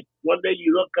it's like one day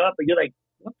you look up and you're like,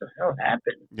 what the hell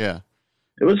happened? Yeah.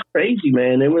 It was crazy,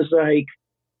 man. It was like,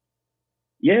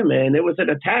 yeah, man, it was an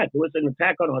attack. It was an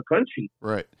attack on our country.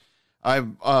 Right.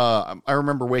 I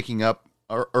remember waking up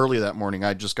early that morning.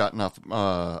 I'd just gotten off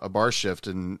a bar shift,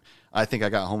 and I think I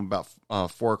got home about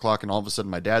 4:00, and all of a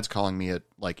sudden my dad's calling me at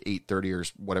like 8:30 or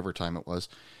whatever time it was.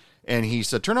 And he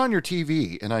said, turn on your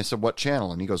TV. And I said, what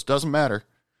channel? And he goes, doesn't matter.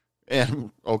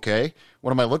 And okay,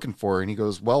 what am I looking for? And he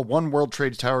goes, well, one World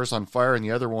Trade Tower is on fire and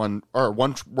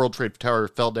one World Trade Tower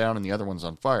fell down and the other one's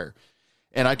on fire.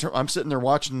 And I'm sitting there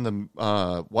watching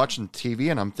TV,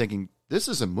 and I'm thinking, this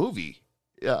is a movie.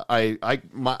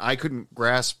 I couldn't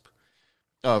grasp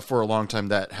for a long time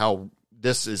that how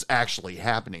this is actually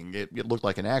happening. It looked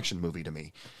like an action movie to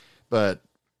me, but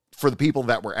for the people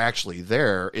that were actually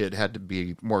there, it had to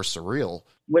be more surreal.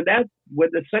 When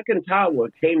the second tower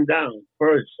came down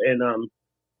first, and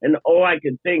all I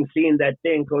could think, seeing that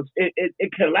thing, because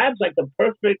it collapsed like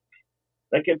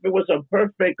like if it was a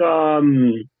perfect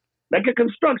like a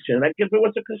construction. Like if it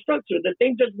was a construction, the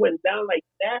thing just went down like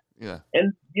that. Yeah.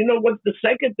 And you know what's the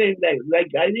second thing that,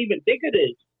 like, I didn't even think of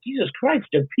this? Jesus Christ,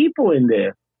 there are people in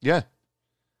there. Yeah.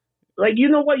 Like, you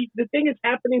know what? The thing is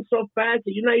happening so fast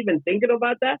that you're not even thinking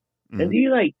about that. Mm. And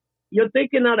you're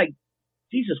thinking now, like,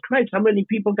 Jesus Christ, how many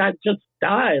people just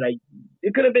died? Like,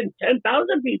 it could have been 10,000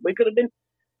 people. It could have been,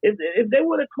 if they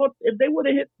would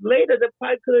have hit later, they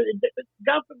probably could have,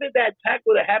 God forbid that attack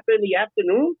would have happened in the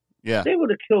afternoon. Yeah. They would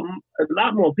have killed a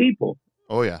lot more people.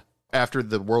 Oh, yeah. After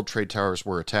the World Trade Towers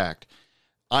were attacked,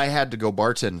 I had to go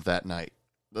bartend that night.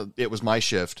 It was my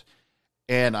shift.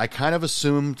 And I kind of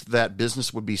assumed that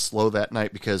business would be slow that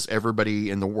night because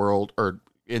everybody in the world, or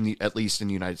at least in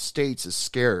the United States, is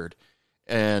scared.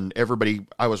 And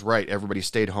I was right. Everybody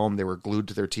stayed home. They were glued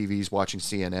to their TVs watching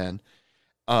CNN.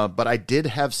 But I did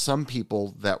have some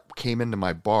people that came into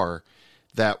my bar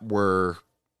that were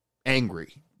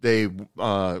angry. They,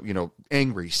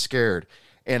 angry, scared.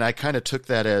 And I kind of took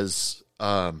that as,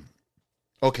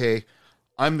 okay,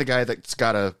 I'm the guy that's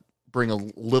got to bring a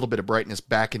little bit of brightness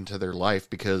back into their life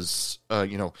because,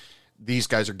 these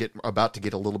guys are about to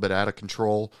get a little bit out of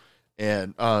control.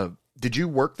 And did you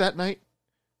work that night?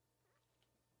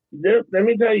 Let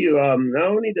me tell you, not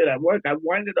only did I work, I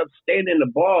winded up staying in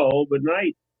the bar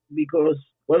overnight because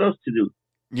what else to do?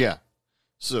 Yeah.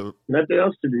 So Nothing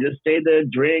else to do. Just stay there,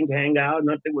 drink, hang out.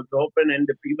 Nothing was open, and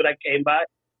the people that came by,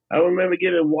 I remember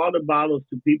giving water bottles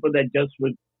to people that just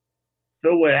would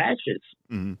fill with ashes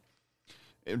mhm.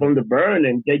 from the burn,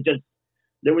 and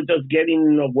they were just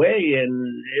getting away.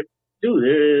 And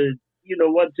you know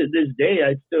what? To this day,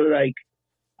 I still like.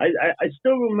 I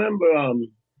still remember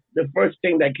the first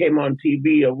thing that came on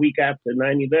TV a week after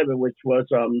 9/11, which was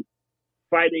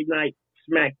Friday Night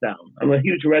SmackDown. I'm a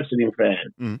huge wrestling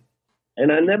fan. Mhm.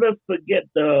 And I never forget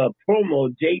the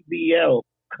promo JBL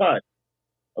cut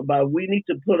about we need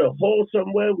to put a hole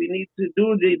somewhere. We need to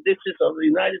do this is of the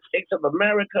United States of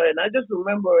America. And I just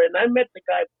remember, and I met the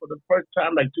guy for the first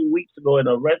time like 2 weeks ago in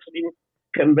a wrestling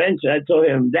convention. I told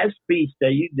him that speech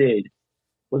that you did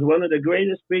was one of the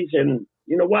greatest speeches. And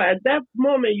you know what? At that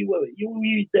moment,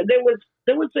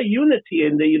 there was a unity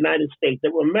in the United States.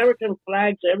 There were American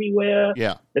flags everywhere.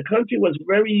 Yeah. The country was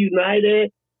very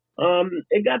united.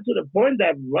 It got to the point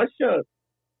that Russia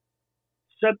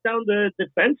shut down the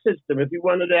defense system if you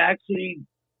wanted to actually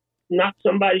knock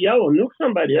somebody out or nuke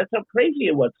somebody. That's how crazy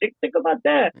it was. Think about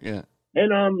that. Yeah.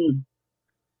 And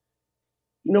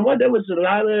you know what? There was a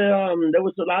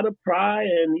lot of pride,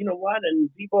 and you know what?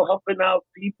 And people helping out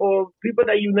people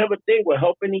that you never think were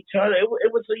helping each other.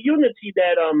 It was a unity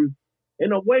that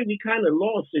in a way we kind of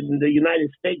lost in the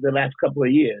United States the last couple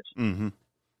of years. Mm-hmm.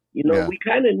 You know, Yeah. we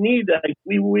kind of need that.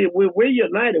 We're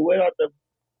united. We're the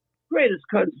greatest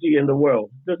country in the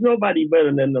world. There's nobody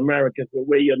better than Americans.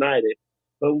 We're united.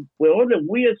 But with all the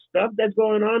weird stuff that's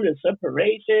going on, the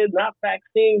separation, not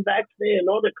vaccine, and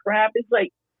all the crap, it's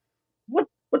like, what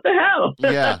the hell?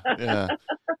 Yeah.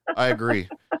 I agree.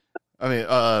 I mean,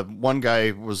 one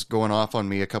guy was going off on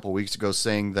me a couple weeks ago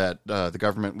saying that the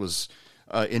government was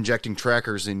injecting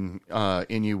trackers in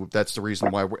you. That's the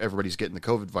reason why everybody's getting the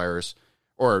COVID virus,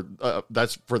 or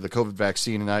that's for the COVID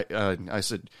vaccine. And I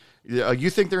said, you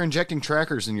think they're injecting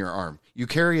trackers in your arm? You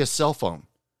carry a cell phone.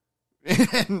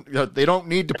 And they don't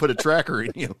need to put a tracker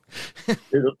in you.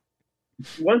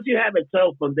 Once you have a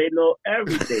cell phone, they know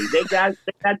everything. They got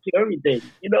you everything.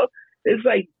 You know, it's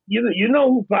like you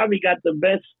know who probably got the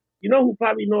best. You know who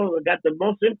probably got the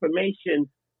most information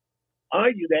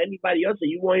on you than anybody else that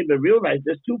you won't even realize.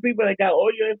 There's two people that got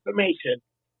all your information: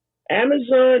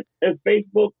 Amazon and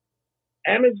Facebook.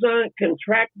 Amazon can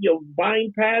track your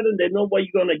buying pattern. They know what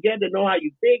you're gonna get. They know how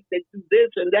you think. They do this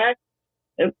and that.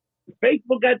 And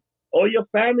Facebook got all your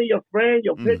family, your friends,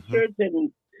 your pictures,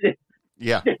 and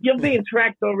Yeah. you're being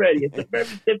tracked already. It's a very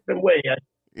different way.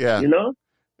 Yeah. You know?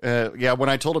 Yeah, when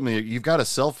I told him that you've got a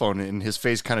cell phone, and his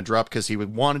face kind of dropped because he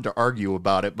wanted to argue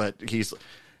about it, but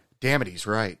damn it, he's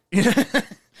right.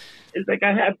 It's like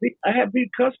I have big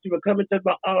customer coming to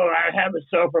me, oh, I have a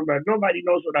cell phone, but nobody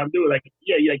knows what I'm doing. Like,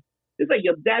 yeah, it's like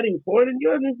you're that important.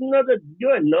 You're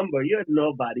a number. You're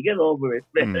nobody. Get over it,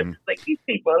 man. Mm. It's like these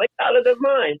people are like out of their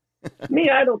mind. Me,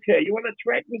 I don't care. You want to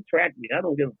track me? Track me. I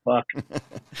don't give a fuck.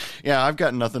 Yeah, I've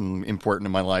got nothing important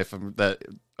in my life that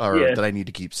I need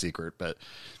to keep secret. But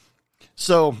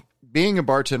so, being a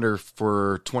bartender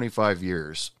for 25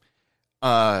 years,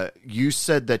 you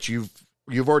said that you've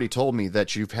already told me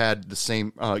that you've had the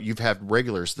same. You've had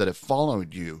regulars that have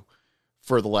followed you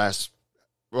for the last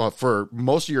for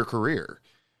most of your career.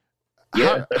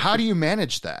 Yeah. How do you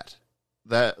manage that?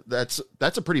 That's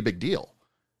a pretty big deal.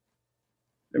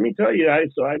 Let me tell you, I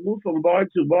move from bar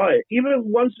to bar. Even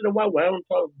once in a while, I don't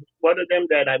tell one of them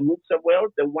that I moved somewhere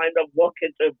else, they wind up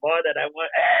walking to a bar that I want.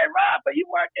 Hey, Rob, are you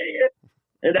working here?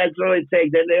 And that's all it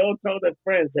takes. Then they all tell their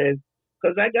friends.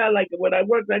 Because I got when I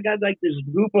worked, I got this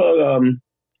group of,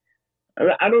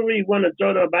 I don't really want to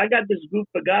throw them, but I got this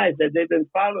group of guys that they've been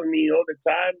following me all the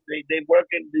time. They work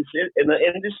in the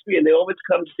industry, and they always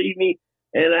come see me.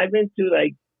 And I've been to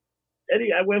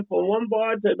I went from one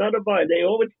bar to another bar. They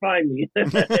always find me.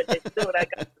 I've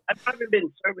probably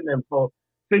been serving them for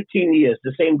 15 years,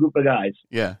 the same group of guys.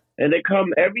 Yeah. And they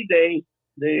come every day.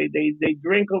 They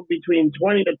drink between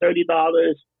 $20 to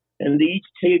 $30, and they each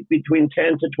take between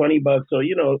 $10 to $20. So,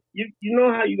 you know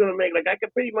how you're going to make. Like, I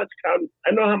can pretty much count.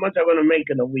 I know how much I'm going to make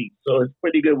in a week. So it's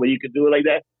pretty good when you can do it like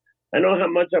that. I know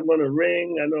how much I'm going to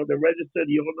ring. I know the register.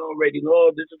 You already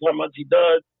know this is how much he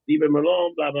does. Leave him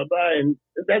alone, blah, blah, blah. And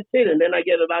that's it. And then I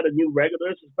get a lot of new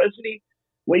regulars, especially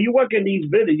when you work in these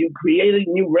villages, you create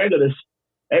new regulars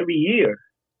every year.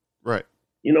 Right.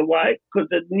 You know why? Because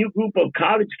the new group of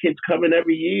college kids coming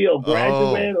every year or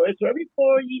graduate. So every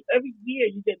year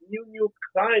you get new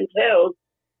clientele.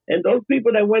 And those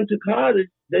people that went to college,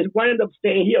 they wind up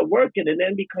staying here working and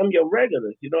then become your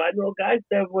regulars. You know, I know guys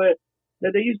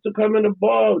that they used to come in the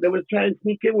bar. They were trying to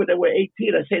sneak in when they were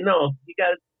 18. I say, no, you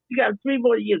got 3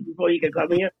 more years before you can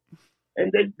come here.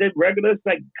 And they're regulars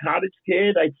like college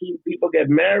kids. I see people get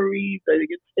married. Like,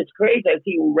 it's crazy. I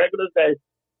see regulars that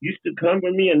used to come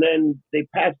with me and then they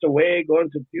passed away, going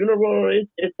to funeral.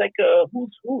 It's like a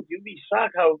who's who. You'd be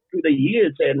shocked how through the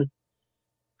years and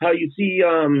how you see,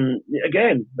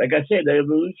 again, like I said, the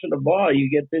evolution of bar. You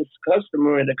get this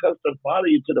customer and the customer follow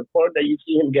you to the point that you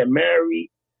see him get married,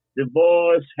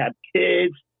 divorce, have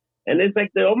kids. And it's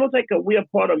like they're almost like we're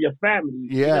part of your family.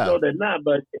 Yeah. Even though they're not,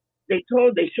 but they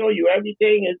show you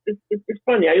everything. It's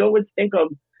funny. I always think of,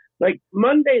 like,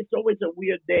 Monday is always a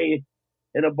weird day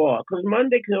in a bar. Because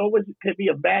Monday could be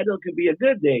a bad or could be a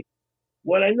good day.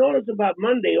 What I noticed about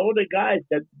Monday, all the guys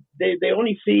that they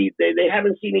only see, they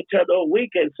haven't seen each other all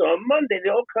weekend. So on Monday, they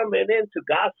all coming in to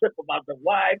gossip about the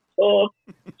wives, talk,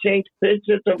 change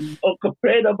pictures, or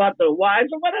complain about the wives,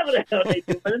 or whatever the hell they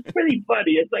do. But it's pretty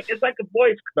funny. It's like a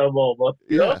boys' club almost,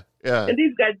 you know? Yeah. And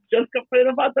these guys just complain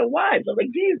about the wives. I'm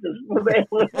like, Jesus, man,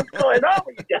 what's going on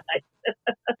with you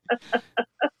guys?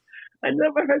 I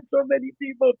never heard so many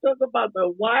people talk about the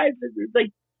wives. It's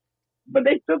like, but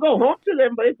they still go home to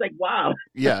them. But it's like, wow.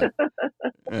 Yeah.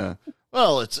 Yeah.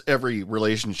 Well, it's every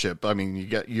relationship. I mean,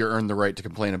 you earn the right to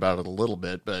complain about it a little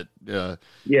bit, but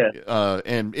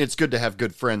and it's good to have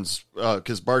good friends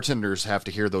because bartenders have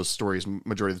to hear those stories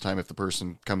majority of the time if the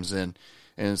person comes in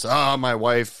and it's, my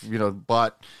wife,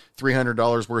 bought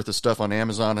 $300 worth of stuff on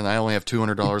Amazon and I only have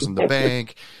 $200 in the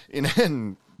bank,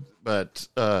 but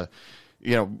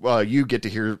you get to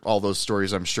hear all those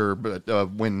stories, I'm sure.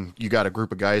 But when you got a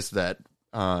group of guys that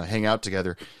hang out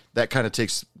together, that kind of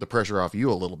takes the pressure off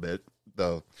you a little bit,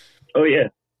 though. Oh yeah,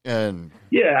 and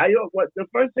yeah.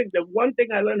 The one thing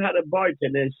I learned how to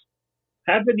bartend is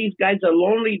half of these guys are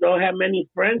lonely, don't have many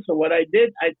friends. So what I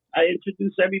did, I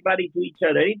introduced everybody to each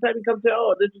other. Anytime he comes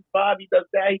to, this is Bob, he does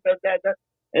that, he does that.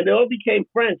 And they all became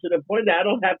friends to the point that I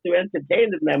don't have to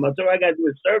entertain them. So all I got to do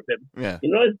is serve them. Yeah.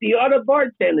 It's the art of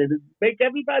bartending. Make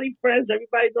everybody friends.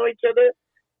 Everybody know each other.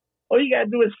 All you got to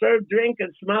do is serve, drink,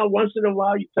 and smile once in a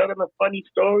while. You tell them a funny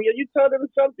story or you tell them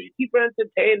something. You keep them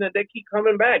entertained and they keep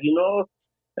coming back.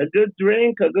 A good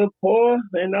drink, a good pour,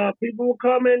 and people will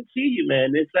come and see you,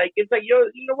 man. It's like you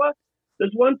know what?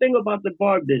 There's one thing about the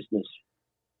bar business.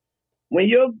 When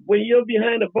you're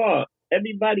behind a bar,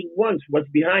 everybody wants what's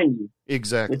behind you.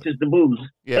 Exactly. Which is the booze.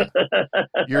 Yeah.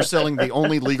 You're selling the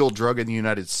only legal drug in the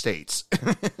United States.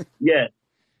 Yeah.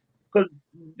 Because,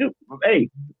 hey,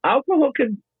 alcohol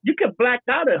you can black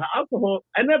out of alcohol.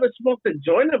 I never smoked a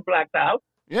joint and blacked out.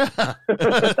 Yeah.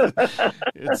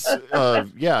 It's,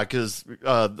 because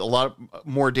a lot of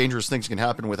more dangerous things can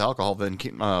happen with alcohol than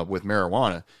with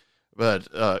marijuana. But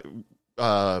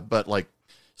like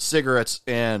cigarettes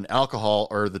and alcohol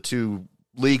are the two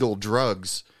legal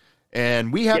drugs,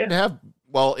 and we happen to have.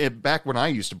 Well, back when I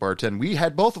used to bartend, we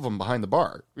had both of them behind the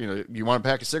bar. You want a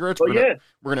pack of cigarettes? We're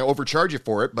gonna overcharge you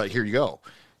for it, but here you go.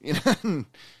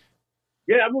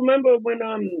 Yeah, I remember when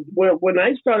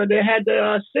I started, they had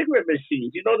the cigarette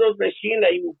machines. Those machines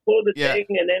that you pull the thing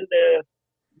and then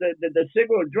the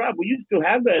cigarette drop. We used to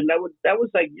have that, and that was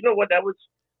like,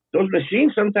 those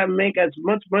machines sometimes make as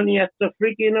much money as the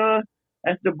freaking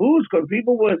as the booze, because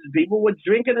people were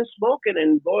drinking and smoking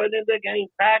and going in there getting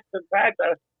packs and packs.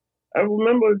 I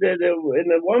remember that in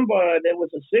the one bar there was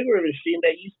a cigarette machine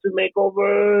that used to make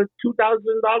over $2,000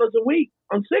 a week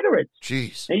on cigarettes.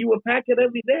 Jeez! And you would pack it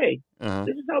every day. Uh-huh.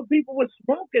 This is how people were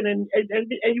smoking, and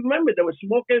you remember there were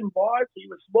smoking bars. So you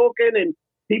were smoking, and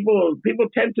people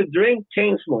tend to drink,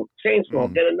 chain smoke,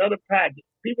 get another pack.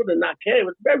 People did not care. It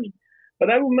was very. But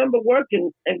I remember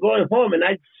working and going home, and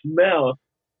I'd smell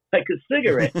like a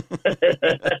cigarette.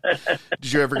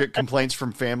 Did you ever get complaints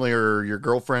from family or your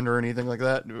girlfriend or anything like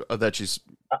that? That she's.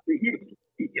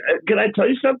 Can I tell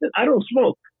you something? I don't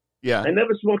smoke. Yeah. I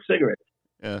never smoked cigarettes.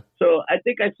 Yeah. So I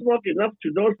think I smoke enough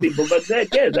to those people. But then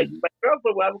again, like my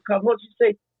girlfriend, when I would come home, she'd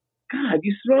say, "God,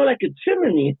 you smell like a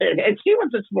chimney." And she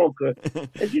was a smoker.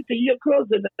 And she'd say, "Your clothes."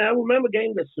 And I remember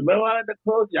getting the smell out of the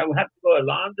clothes. I would have to go to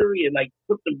laundry and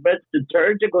put the best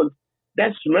detergent, because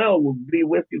that smell will be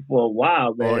with you for a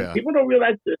while, man. Oh, yeah. People don't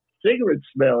realize the cigarette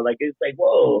smell. It's like,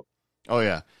 whoa. Oh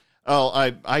yeah. Oh,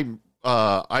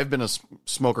 I've been a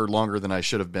smoker longer than I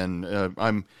should have been.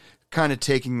 I'm kind of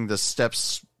taking the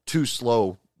steps too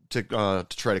slow to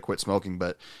try to quit smoking,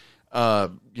 but I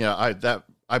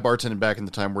bartended back in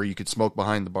the time where you could smoke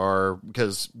behind the bar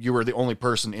because you were the only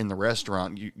person in the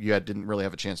restaurant. You didn't really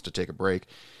have a chance to take a break,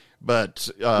 but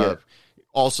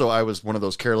also, I was one of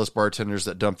those careless bartenders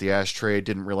that dumped the ashtray,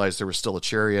 didn't realize there was still a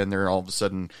cherry in there. All of a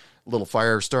sudden, a little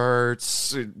fire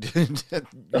starts. you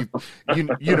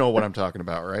know what I'm talking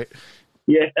about, right?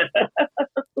 Yeah.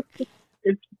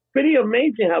 It's pretty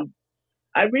amazing how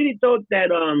I really thought that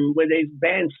when they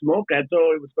banned smoke, I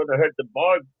thought it was going to hurt the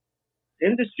bar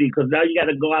industry because now you got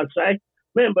to go outside.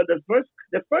 Man, but the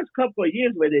first couple of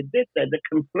years where they did that, the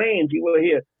complaints you will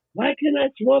hear, why can't I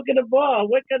smoke in a bar?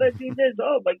 Why can't I do this?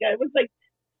 Oh my God, it was like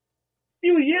a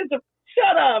few years of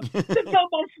shut up. There's no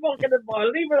more smoke in the bar.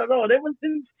 Leave it alone. It was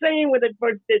insane when they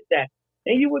first did that.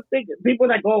 And you would think people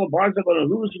like, oh, bars are going to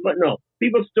lose, but no,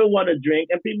 people still want to drink,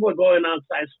 and people are going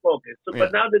outside smoking. So, Yeah.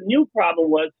 but now the new problem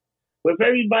was with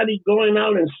everybody going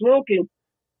out and smoking.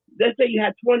 Let's say you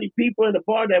had 20 people in the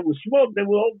bar that would smoke, they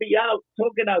will all be out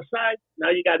smoking outside. Now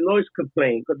you got noise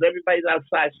complaint because everybody's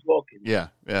outside smoking. Yeah,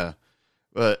 yeah.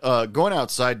 But going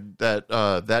outside,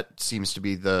 that seems to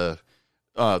be the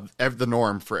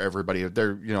norm for everybody.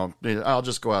 They're, I'll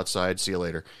just go outside, see you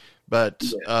later. But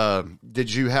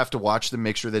did you have to watch them,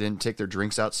 make sure they didn't take their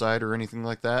drinks outside or anything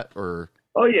like that? Or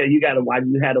Oh yeah, you got to watch.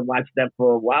 You had to watch that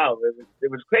for a while.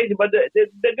 It was crazy. But the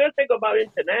good thing about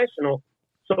international,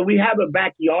 so we have a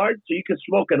backyard, so you can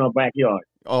smoke in our backyard.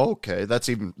 oh, okay,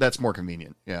 that's more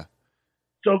convenient. Yeah,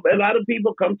 So a lot of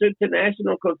people come to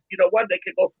international because you know what, they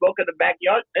can go smoke in the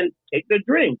backyard and take their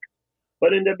drink.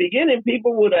 But in the beginning,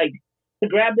 people would like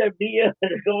grab their beer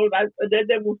and go, and then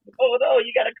they would, oh no,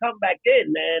 you got to come back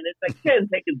in, man. It's like, can't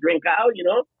take a drink out, you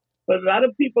know. But a lot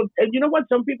of people, and you know what,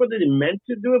 some people didn't meant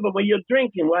to do it, but when you're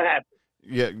drinking, what happens?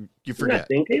 yeah. You You're forget. not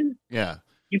thinking, Yeah,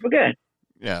 you forget.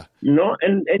 yeah, You know,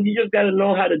 and you just got to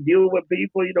know how to deal with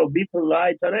people. You know, be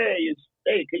polite. Tell,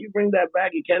 hey, can you bring that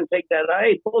back? You can't take that out.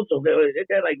 Hey, also,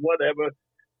 they're like whatever.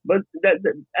 But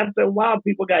after a while,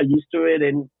 people got used to it,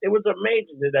 and it was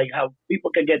amazing, like how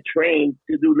people can get trained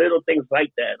to do little things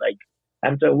like that. Like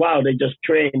after a while, they just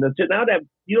train. Until now that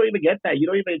you don't even get that,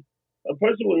 a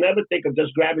person will never think of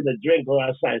just grabbing a drink or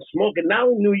outside smoking. Now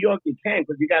in New York, you can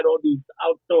because you got all these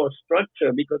outdoor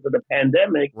structure because of the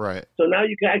pandemic. right. So now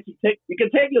you can actually take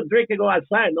your drink and go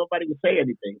outside. Nobody can say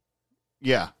anything.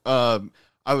 Yeah.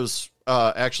 I was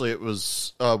actually, it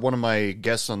was one of my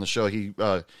guests on the show.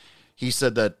 He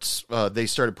said that they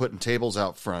started putting tables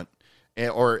out front,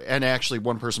 and actually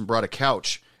one person brought a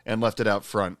couch and left it out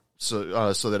front so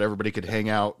that everybody could hang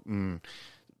out and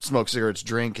smoke cigarettes,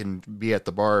 drink, and be at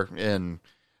the bar, and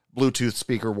Bluetooth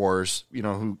speaker wars. You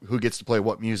know who gets to play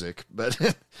what music, but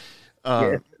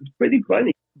Yeah, it's pretty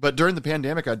funny. but during the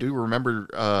pandemic, I do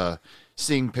remember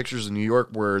seeing pictures in New York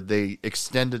where they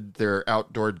extended their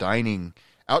outdoor dining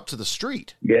out to the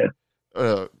street. Yeah.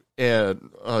 And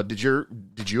did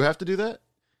you have to do that?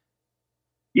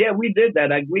 Yeah, we did that.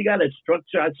 Like we got a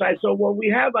structure outside. So what we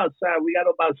have outside, we got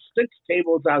about 6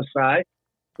 tables outside,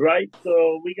 right?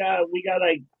 So we got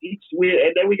like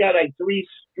and then we got like three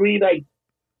like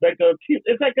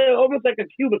it's like almost like a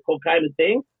cubicle kind of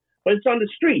thing, but it's on the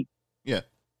street. Yeah.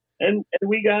 And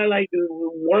we got like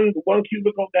one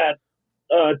cubicle got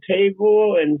a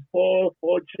table and four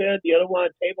chairs. The other one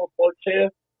table, 4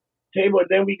 chairs, table. And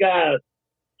then we got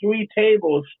 3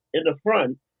 tables in the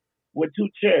front with 2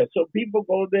 chairs. So people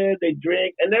go there, they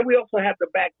drink, and then we also have the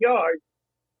backyard.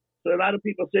 So a lot of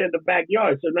people sit in the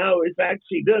backyard. So now it's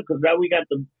actually good because now we got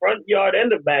the front yard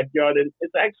and the backyard, and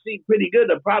it's actually pretty good.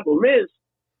 The problem is,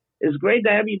 it's great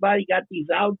that everybody got these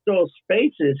outdoor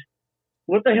spaces.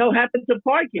 What the hell happened to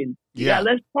parking? You got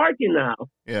less parking now.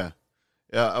 Yeah.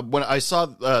 When I saw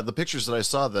the pictures that I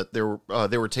saw that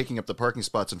they were taking up the parking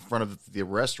spots in front of the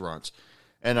restaurants,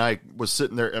 and I was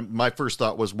sitting there, and my first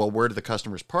thought was, well, where do the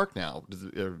customers park now?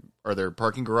 Are there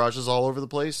parking garages all over the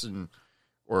place,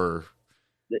 or?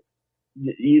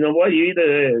 You know what? You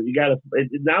gotta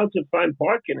now to find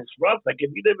parking. It's rough. Like if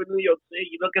you live in New York City,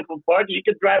 you're looking for parking. You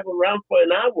can drive around for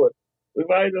an hour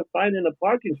without even finding a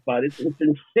parking spot. It's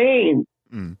insane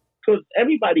because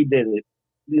everybody did it.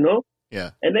 You know.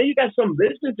 Yeah. And then you got some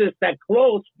businesses that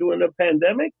closed during the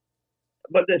pandemic,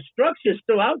 but the structure's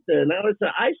still out there. Now it's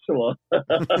an eyesore.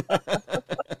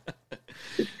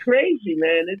 It's crazy,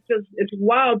 man. It's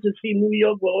wild to see New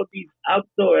York with all these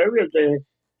outdoor areas. And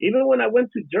even when I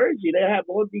went to Jersey, they have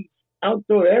all these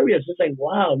outdoor areas. It's like,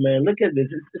 wow, man, look at this.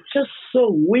 It's just so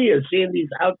weird seeing these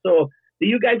outdoor. Do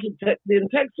you guys in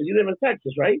Texas? You live in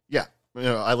Texas, right? Yeah.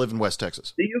 I live in West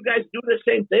Texas. Do you guys do the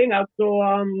same thing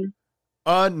outdoor?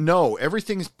 No,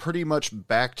 everything's pretty much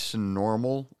back to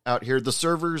normal out here. The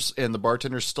servers and the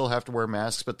bartenders still have to wear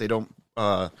masks, but they don't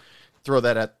throw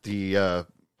that at the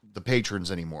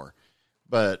patrons anymore.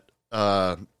 But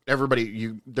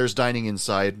everybody, there's dining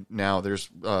inside now.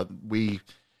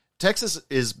 Texas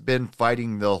has been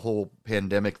fighting the whole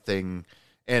pandemic thing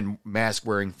and mask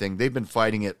wearing thing. They've been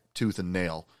fighting it tooth and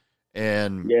nail.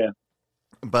 And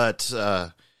but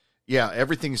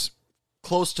everything's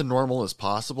close to normal as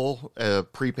possible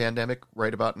pre-pandemic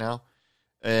right about now.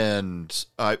 And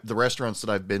the restaurants that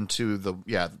I've been to,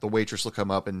 the waitress will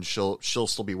come up and she'll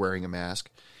still be wearing a mask.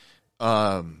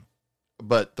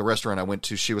 But the restaurant I went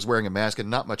to, she was wearing a mask and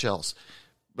not much else.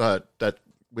 But that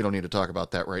we don't need to talk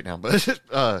about that right now. But that's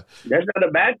not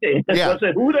a bad thing. Yeah. Was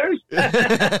it Hooters?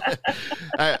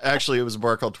 Actually, it was a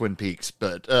bar called Twin Peaks.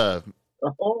 But I've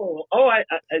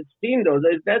seen those.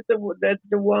 Is that that's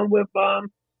the one with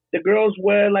the girls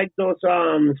wear like those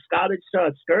Scottish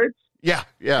skirts? Yeah.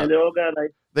 And they all got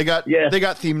like they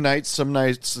got theme nights. Some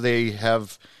nights they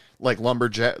have like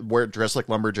dress like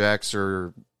lumberjacks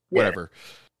or whatever. Yeah.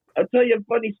 I'll tell you a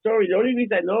funny story. The only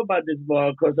reason I know about this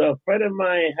bar because a friend of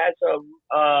mine has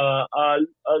a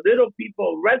little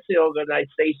people wrestling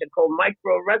organization called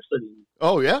Micro Wrestling.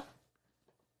 Oh yeah.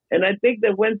 And I think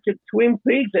they went to Twin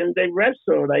Peaks and they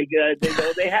wrestled. Like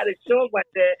they had a show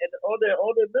like that, and all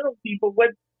the little people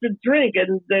went to drink,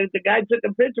 and the guy took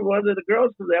a picture of one of the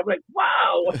girls today. I'm like,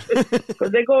 wow,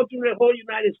 because they go through the whole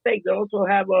United States. They also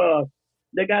have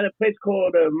they got a place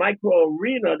called Micro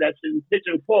Arena that's in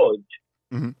Pigeon Forge.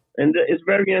 Mm-hmm. And it's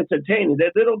very entertaining.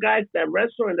 They're little guys that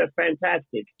wrestle, and they're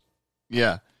fantastic.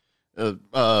 Yeah,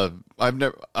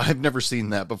 I've never seen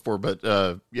that before, but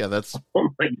yeah, that's. Oh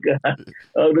my god!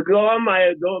 Go on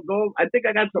go. I think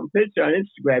I got some picture on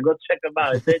Instagram. Go check them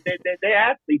out. They're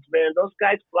athletes, man. Those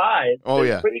guys fly. Oh they're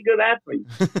yeah, pretty good athletes.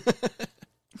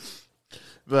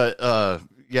 But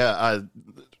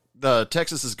the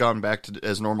Texas has gone back to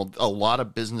as normal. A lot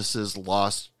of businesses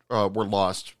were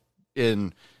lost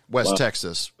in West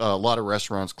Texas. A lot of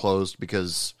restaurants closed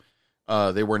because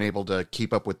they weren't able to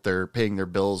keep up with paying their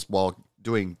bills while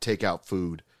doing takeout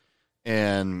food.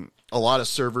 And a lot of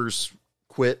servers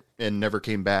quit and never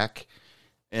came back.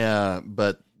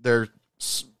 But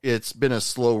it's been a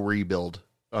slow rebuild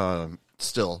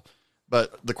still.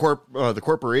 But the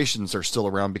corporations are still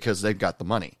around because they've got the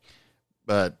money.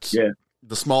 But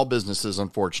the small businesses,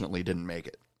 unfortunately, didn't make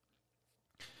it.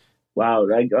 Wow,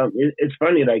 like it's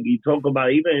funny. Like you talk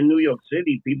about, even in New York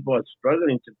City, people are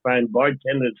struggling to find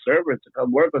bartender servers to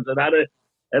come work. Because a lot of,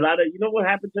 you know what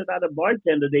happened to a lot of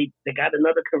bartenders? They got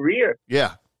another career.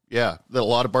 Yeah. A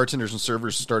lot of bartenders and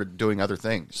servers started doing other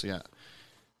things. Yeah,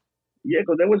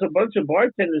 because there was a bunch of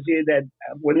bartenders here that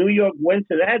when New York went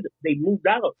to that, they moved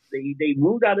out. They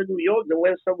moved out of New York and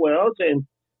went somewhere else. And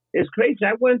it's crazy.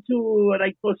 I went to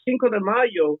for Cinco de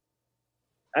Mayo.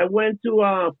 I went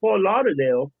to Fort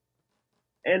Lauderdale.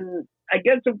 And I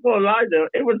get to Fort Lauderdale,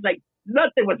 it was like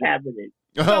nothing was happening.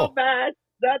 Oh. No mask,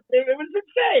 nothing. It was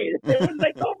insane. It was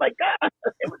like, oh my God,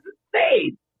 it was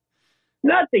insane.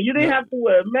 Nothing. You didn't have to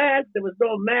wear a mask. There was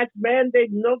no mask mandate.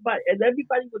 Nobody, and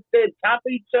everybody was there on top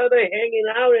of each other, hanging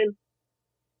out. And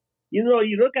you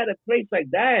look at a place like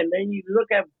that, and then you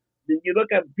look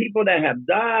at people that have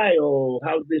died, or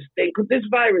how this thing. Because this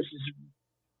virus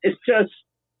it's just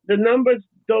the numbers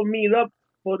don't meet up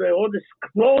for all this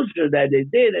closure that they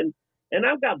did. And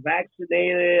I got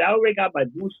vaccinated. I already got my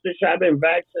booster shot. I've been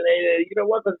vaccinated. You know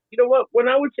what? When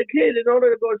I was a kid, in order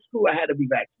to go to school, I had to be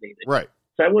vaccinated. Right.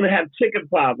 So I wouldn't have chicken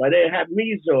pox. I didn't have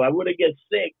measles. I wouldn't get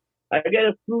sick. I get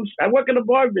a flu. I work in a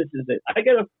bar business. I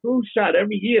get a flu shot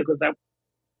every year because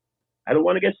I don't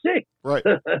want to get sick. Right.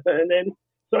 And then,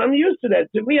 so I'm used to that.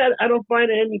 To me, I don't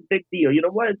find it any big deal. You know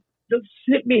what? Just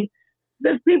hit me.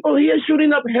 There's people here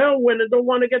shooting up heroin and don't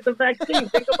want to get the vaccine.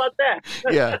 Think about that.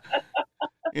 Yeah.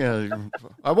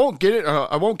 I won't get it.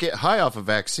 I won't get high off a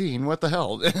vaccine. What the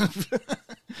hell? It's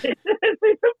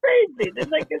crazy. It's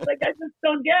like I just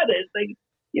don't get it. It's like,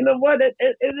 you know what? It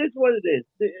is what it is.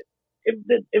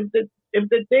 If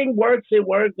the thing works, it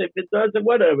works. If it doesn't,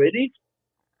 whatever. At least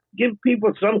give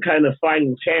people some kind of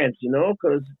fighting chance,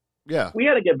 because we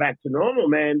got to get back to normal,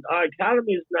 man. Our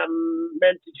economy is not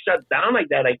meant to shut down like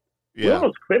that. We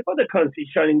almost crippled the country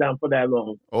shutting down for that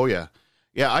long. Oh, yeah.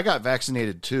 Yeah, I got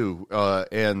vaccinated too.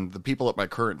 And the people at my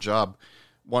current job,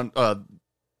 I'm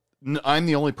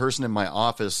the only person in my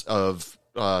office of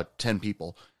 10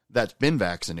 people that's been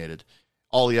vaccinated.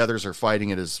 All the others are fighting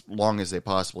it as long as they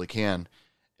possibly can.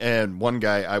 And one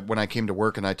guy, when I came to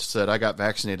work and I said, I got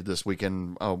vaccinated this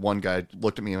weekend, one guy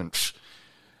looked at me and,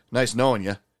 nice knowing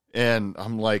you. And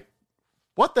I'm like,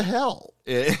 what the hell?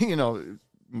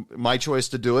 My choice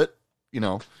to do it.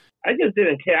 I just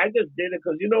didn't care. I just did it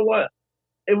because you know what?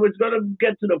 It was going to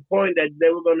get to the point that they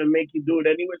were going to make you do it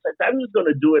anyway. So I'm just going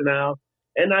to do it now.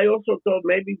 And I also thought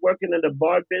maybe working in the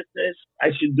bar business, I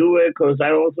should do it because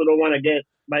I also don't want to get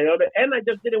my other. And I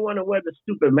just didn't want to wear the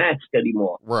stupid mask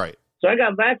anymore. Right. So I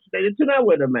got vaccinated to not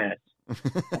wear the mask.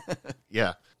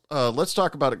 Yeah. Let's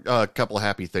talk about a couple of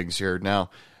happy things here. Now,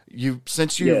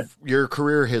 your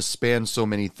career has spanned so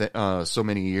many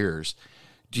years.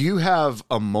 Do you have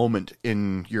a moment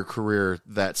in your career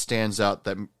that stands out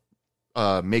that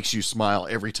makes you smile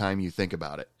every time you think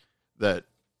about it? That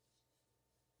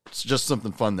it's just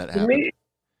something fun that happened.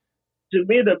 To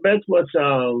me, the best was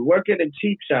working in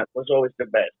Cheap Shot was always the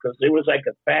best because it was like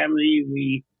a family.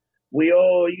 We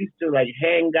all used to like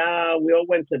hang out. We all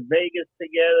went to Vegas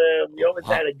together. We always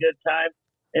had a good time.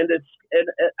 And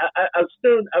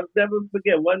I'll never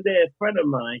forget. One day, a friend of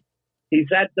mine, he's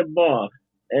at the bar,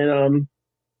 and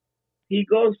he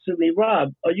goes to me,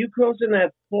 Rob, are you closing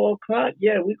at 4:00?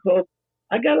 Yeah, we close.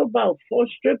 I got about 4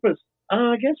 strippers.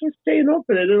 I guess we're staying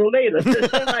open a little later.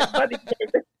 My buddy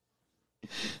came.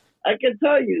 I can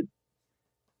tell you,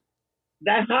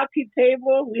 that hockey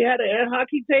table, we had an air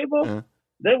hockey table. Uh-huh.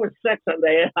 There was sex on the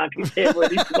air hockey table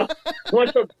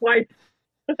once or twice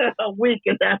a week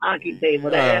at that hockey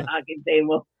table, air hockey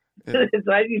table. Yeah.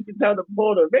 So I used to tell the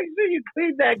porter, make sure you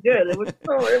clean that good. It was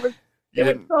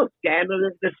so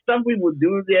scandalous. The stuff we would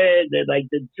do there,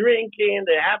 the drinking,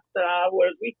 the after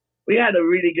hours. We had a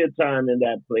really good time in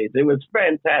that place. It was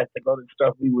fantastic, all the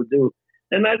stuff we would do.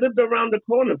 And I lived around the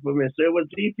corner from it, so it was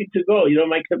easy to go.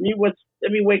 My commute was,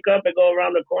 let me wake up and go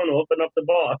around the corner, open up the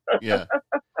bar. Yeah.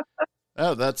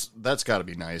 Oh, that's got to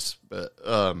be nice. But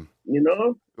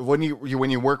when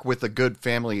you work with a good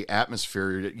family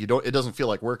atmosphere, it doesn't feel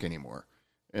like work anymore.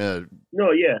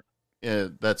 No, yeah.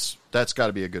 That's got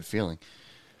to be a good feeling.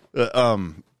 Like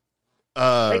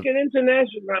an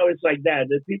international now, it's like that.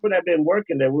 The people that have been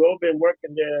working there, we've all been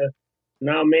working there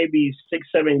now maybe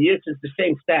 6-7 years. It's the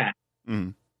same staff.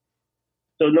 Mm.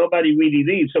 So nobody really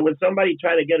leaves. So when somebody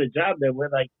try to get a job there, we're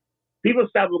like, people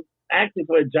stop asking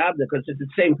for a job there because it's the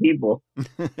same people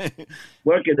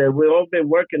working there. We've all been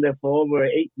working there for over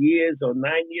 8 years or 9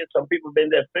 years. Some people have been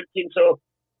there 15. So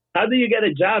how do you get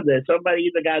a job there? Somebody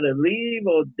either got to leave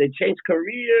or they change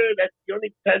career. That's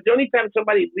the only time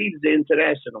somebody leaves the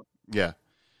international. Yeah.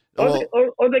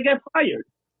 Or they get fired.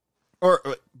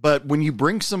 But when you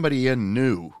bring somebody in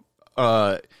new,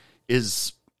 I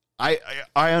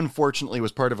unfortunately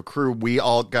was part of a crew. We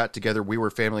all got together. We were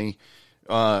family.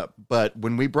 But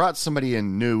when we brought somebody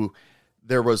in new,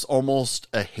 there was almost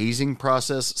a hazing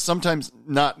process. Sometimes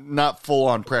not full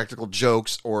on practical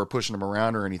jokes or pushing them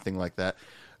around or anything like that.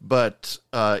 But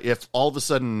if all of a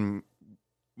sudden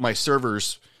my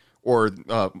servers or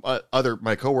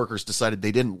my coworkers decided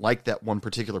they didn't like that one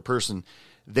particular person,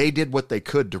 they did what they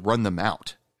could to run them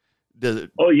out.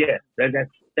 Oh yeah,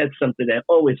 that's something that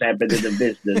always happened in the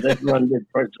business. Let's run this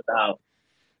person out.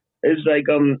 It's like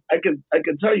I can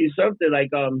tell you something like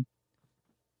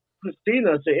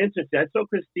Christina. So interesting. I saw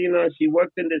Christina. She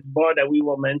worked in this bar that we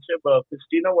won't mention, but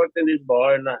Christina worked in this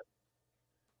bar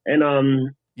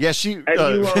and yeah, she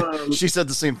she said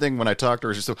the same thing when I talked to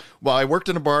her. She said, "Well, I worked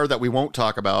in a bar that we won't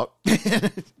talk about."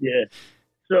 Yeah.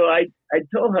 So I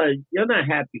told her, you're not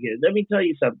happy here. Let me tell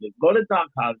you something. Go to Doc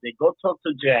Holiday. Go talk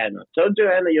to Joanna. Tell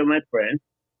Joanna you're my friend.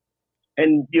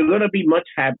 And you're going to be much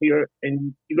happier.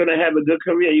 And you're going to have a good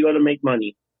career. You're going to make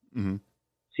money. Mm-hmm.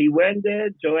 She went there.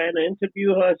 Joanna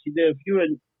interviewed her. She did a few.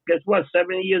 And guess what?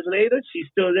 7 years later, she's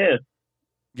still there.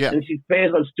 Yeah. And she's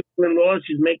paying her student-in-law.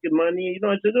 She's making money.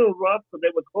 It's a little rough because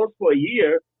they were closed for a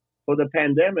year for the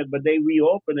pandemic. But they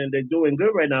reopened and they're doing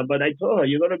good right now. But I told her,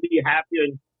 you're going to be happier.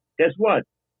 And guess what?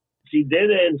 She did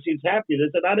it, and she's happy.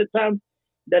 There's a lot of times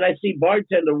that I see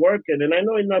bartender working, and I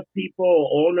know enough people,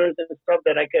 owners and stuff,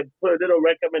 that I can put a little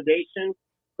recommendation.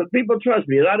 But people trust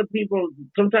me. A lot of people,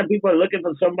 sometimes people are looking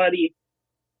for somebody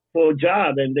for a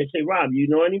job, and they say, Rob, you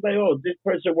know anybody? Oh, this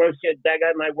person works here. That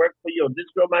guy might work for you. Or this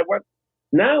girl might work.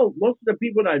 Now, most of the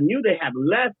people that I knew, they have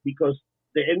left because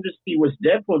the industry was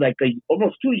dead for like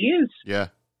almost 2 years. Yeah.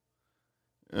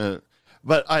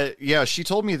 But she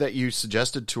told me that you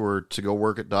suggested to her to go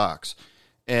work at Doc's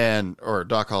or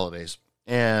Doc Holidays.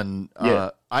 And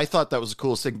I thought that was the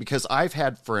coolest thing because I've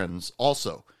had friends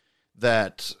also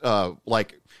that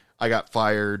like I got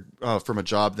fired from a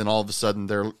job. Then all of a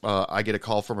sudden I get a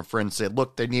call from a friend say,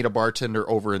 look, they need a bartender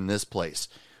over in this place.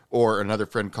 Or another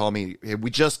friend call me, hey,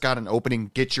 we just got an opening.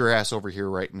 Get your ass over here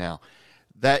right now.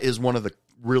 That is one of the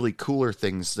really cooler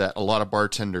things that a lot of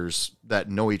bartenders that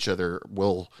know each other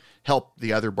will help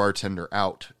the other bartender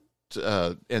out.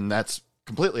 And that's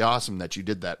completely awesome that you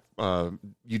did that.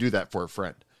 You do that for a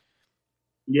friend.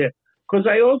 Yeah. Cause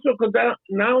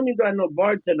not only do I know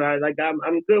bartender,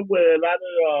 I'm good with a lot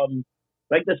of,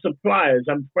 like the suppliers.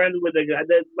 I'm friends with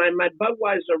my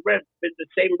Budweiser rep, been the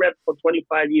same rep for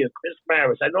 25 years, Chris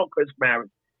Maris. I know Chris Maris.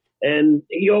 And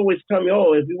he always tell me,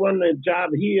 oh, if you want a job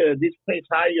here, this place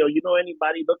hire you,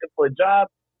 anybody looking for a job?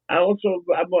 I'm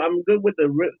good with the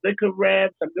liquor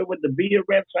reps. I'm good with the beer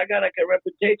reps. I got like a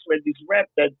reputation with these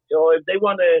reps that, if they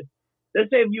want to let's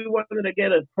say if you wanted to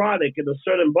get a product in a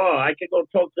certain bar, I could go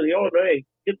talk to the owner. Hey,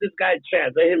 give this guy a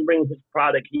chance. Let him bring his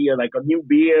product here, like a new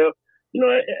beer.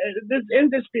 This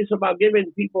industry is about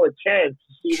giving people a chance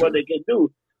to see what they can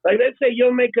do. Like, let's say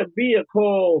you'll make a beer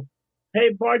called,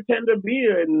 hey, bartender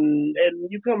beer, and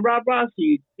you come, Rob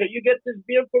Rossi, can you get this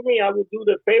beer for me? I will do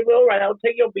the favor. All right, I'll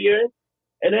take your beer.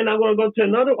 And then I'm going to go to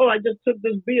another. Oh, I just took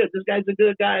this beer. This guy's a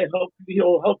good guy.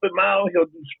 He'll help him out. He'll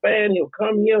do spend. He'll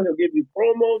come here. He'll give you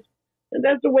promos. And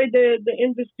that's the way the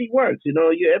industry works.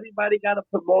 Everybody got to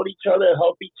promote each other,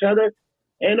 help each other.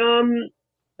 And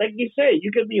like you say,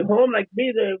 you could be home like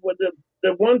me.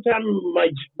 The one time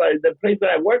the place that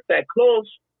I worked at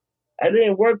closed, I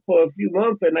didn't work for a few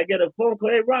months, and I get a phone call.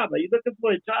 Hey, Rob, are you looking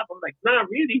for a job? I'm like, not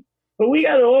really. But we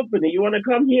got an opening. You want to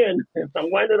come here? And I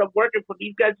ended up working for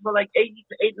these guys for like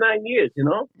 9 years.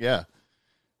 Yeah,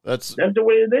 that's the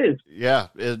way it is. Yeah,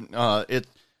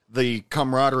 the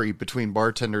camaraderie between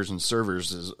bartenders and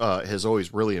servers has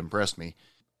always really impressed me,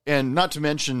 and not to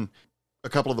mention a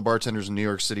couple of the bartenders in New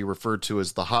York City referred to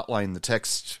as the hotline, the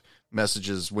text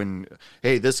messages when,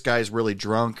 hey, this guy's really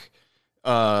drunk.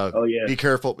 Be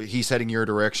careful. He's heading your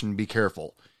direction. Be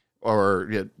careful. Or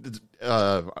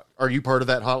are you part of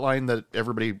that hotline that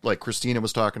everybody, like Christina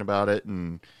was talking about it?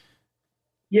 And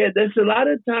yeah, there's a lot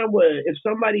of time where if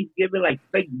somebody's giving like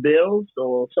fake bills,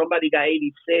 or somebody got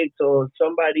 86, or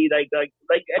somebody like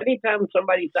anytime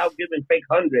somebody's out giving fake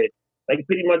 100, like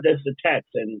pretty much that's the text,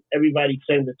 and everybody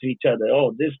sends it to each other.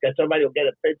 Oh, this guy, somebody will get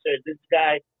a picture. This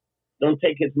guy, don't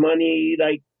take his money.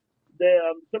 Like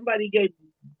somebody gave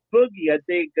Boogie, I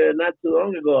think, not too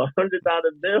long ago, $100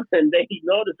 bill, and then he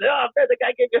noticed, oh man, the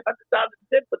guy gave you $100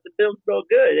 tip, but the bill's so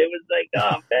good. It was like,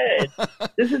 oh man,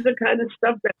 this is the kind of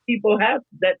stuff that people have.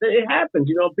 That it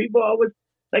happens. People always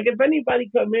like if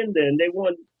anybody come in there and they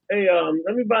want, hey,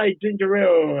 let me buy ginger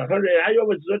ale 100. I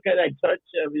always look at it, I touch,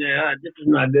 this is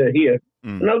not good here,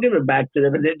 and I'll give it back to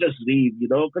them, and they just leave.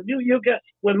 Because you get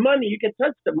with money, you can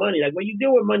touch the money. Like when you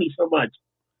deal with money so much,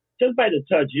 just by the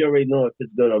touch, you already know if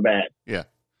it's good or bad. Yeah.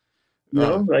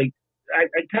 Like I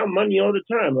count money all the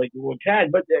time, like with cash.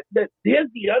 But here's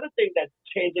the other thing that's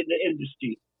changing the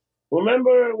industry.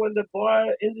 Remember when the bar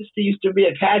industry used to be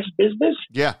a cash business?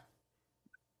 Yeah.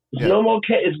 There's no more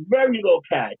cash. It's very low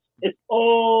cash. It's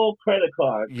all credit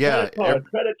card. Yeah.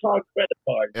 Credit card.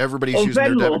 Everybody's using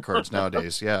their debit cards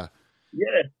nowadays. Yeah.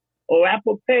 Yeah. Or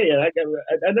Apple Pay. I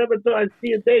never thought I'd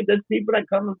see a day. There's people that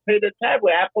come and pay the tab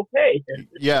with Apple Pay.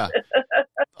 Yeah.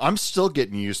 I'm still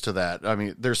getting used to that. I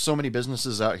mean, there's so many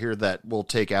businesses out here that will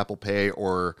take Apple Pay,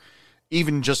 or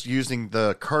even just using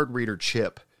the card reader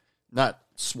chip, not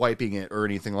swiping it or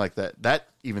anything like that. That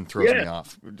even throws me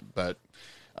off. But,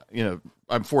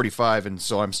 I'm 45, and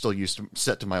so I'm still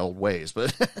set to my old ways.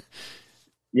 But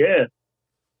yeah.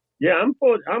 Yeah, I'm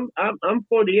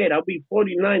 48. I'll be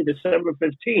 49 December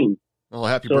 15th. Well,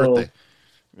 happy birthday.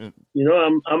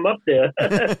 I'm up there.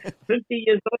 50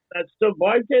 years old, I'm still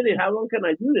bartending. How long can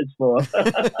I do this for?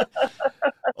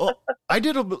 Well, I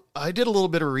did a little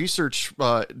bit of research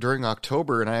during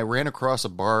October, and I ran across a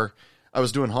bar. I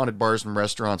was doing haunted bars and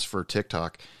restaurants for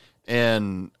TikTok,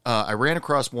 and I ran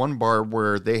across one bar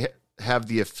where they have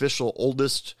the official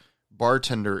oldest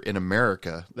bartender in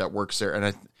America that works there,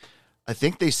 and I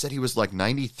think they said he was like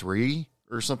 93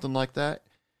 or something like that.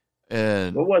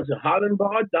 And what was it, Holland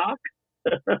Bar, Doc?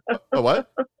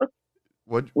 What?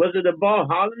 What was it? A bar,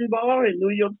 Holland Bar in New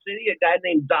York City? A guy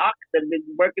named Doc that's been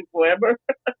working forever.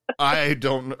 I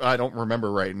don't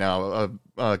remember right now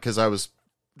because I was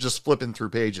just flipping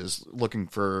through pages looking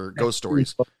for ghost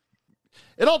stories.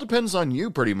 It all depends on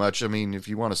you, pretty much. I mean, if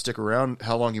you want to stick around,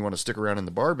 how long you want to stick around in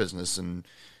the bar business, and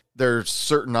there's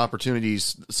certain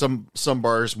opportunities. Some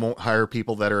bars won't hire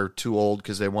people that are too old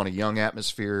because they want a young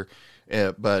atmosphere.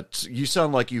 But you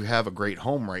sound like you have a great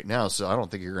home right now, so I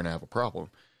don't think you're going to have a problem.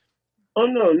 Oh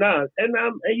no, no, and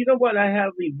you know what? I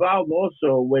have evolved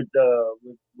also with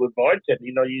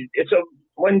bartending.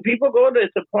 When people go there,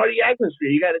 it's a party atmosphere.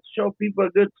 You got to show people a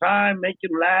good time, make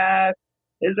them laugh.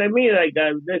 It's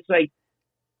like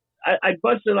I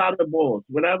bust a lot of balls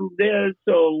when I'm there.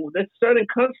 So there's certain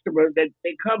customers that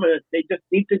they come and they just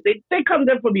need to. They come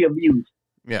there for the abuse.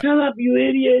 Yeah. Shut up, you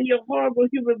idiot! You're a horrible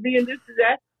human being. This and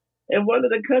that. And one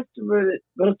of the customers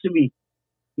goes to me,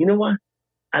 you know what?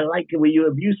 I like it when you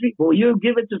abuse me, but when you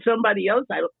give it to somebody else,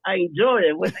 I enjoy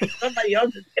it. When somebody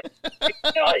else is I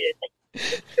enjoy it.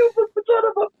 Stupid son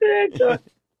of a bitch.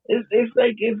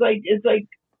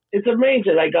 It's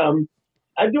amazing. Like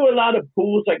I do a lot of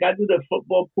pools. Like I do the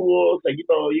football pools. Like you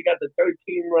got the 13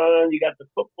 run, you got the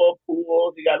football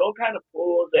pools, you got all kind of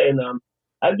pools, and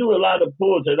I do a lot of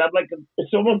pools, and I'm like,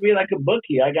 it's almost be like a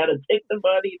bookie. I got to take the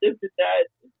money, this and that.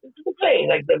 It's insane.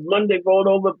 Like the Monday rolled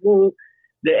over pool,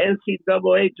 the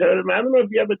NCAA tournament. I don't know if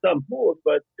you ever done pools,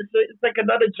 but it's like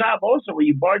another job also where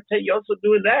you bartend. You're also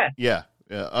doing that. Yeah.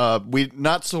 Yeah. We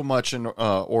not so much in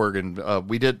Oregon.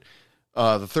 We did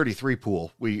the 33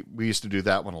 pool. We used to do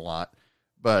that one a lot,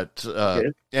 but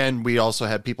and we also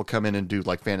had people come in and do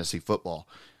like fantasy football.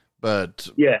 But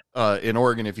yeah, in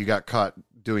Oregon, if you got caught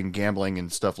doing gambling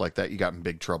and stuff like that, you got in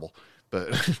big trouble. But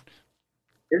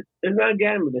it's not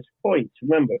gambling; it's points.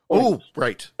 Remember? Points. Oh,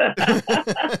 right.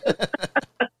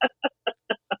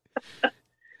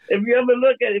 If you ever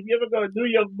go to New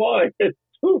York Boy,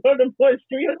 200 points,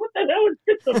 300. What the hell is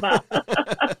this about?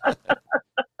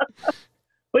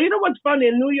 But you know what's funny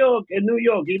in New York?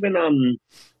 Even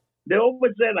they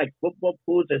always say like football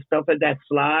pools and stuff like that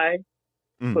slide,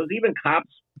 because even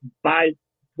cops buy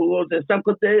pools and stuff.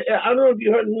 Because I don't know if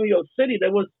you heard in New York City,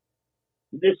 there was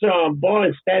this bar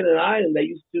in Staten Island that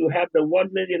used to have the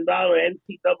 $1 million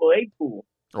NCAA pool.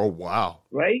 Oh wow!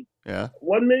 Right? Yeah,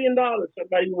 $1 million.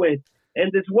 Somebody wins,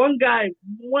 and this one guy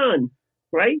won.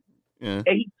 Right? Yeah.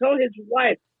 And he told his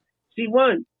wife she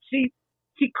won. She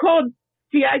called.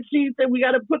 She actually said, we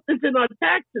got to put this in our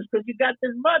taxes because you got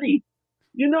this money.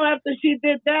 You know, after she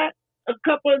did that, a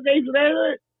couple of days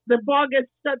later, the bar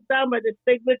gets shut down by the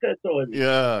state liquor authority.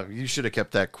 Yeah, you should have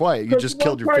kept that quiet. You just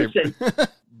killed your favorite. And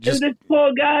this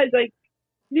poor guy's like,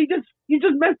 he just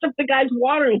messed up the guy's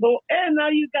watering hole, and now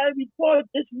you got to report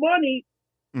this money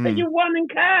that you won in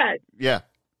cash. Yeah,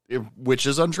 which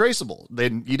is untraceable.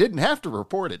 Then you didn't have to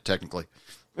report it technically.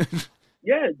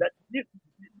 Yeah,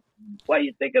 why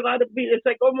you think a lot of people? It's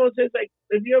like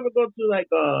if you ever go to like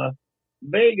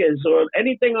Vegas or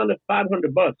anything under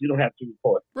 $500, you don't have to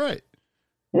report. Right.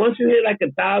 Once you hit like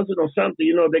 1,000 or something,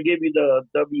 you know, they give you the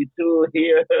W-2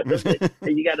 here,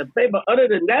 and you got to pay. But other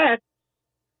than that,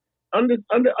 under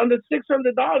 $600,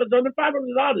 under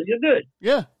 $500, you're good.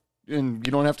 Yeah, and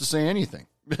you don't have to say anything.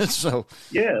 So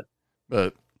yeah.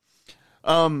 But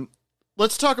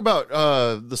let's talk about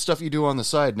the stuff you do on the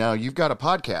side. Now you've got a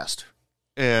podcast,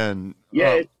 and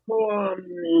it's called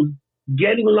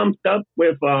Getting Lumped Up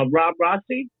with Rob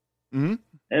Rossi. Mm-hmm.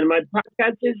 And my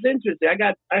podcast is interesting.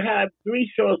 I have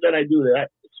 3 shows that I do. That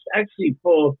actually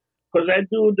because I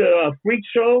do the Freak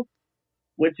Show,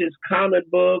 which is comic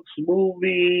books,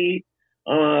 movie,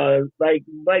 like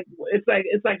it's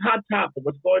like Hot Topic.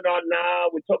 What's going on now?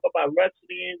 We talk about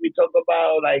wrestling. We talk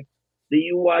about like, do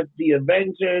you watch The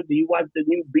Avengers? Do you watch the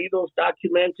new Beatles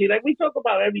documentary? Like we talk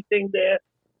about everything there.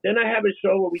 Then I have a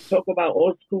show where we talk about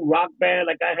old school rock band.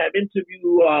 Like I have interviewed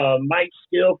Mike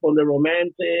Steele from the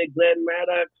Romantic, Glenn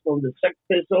Maddox from the Sex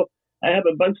Pistols. I have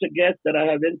a bunch of guests that I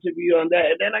have interviewed on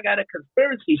that. And then I got a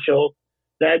conspiracy show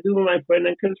that I do with my friend.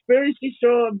 And conspiracy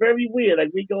show are very weird. Like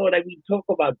we talk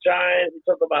about giants, we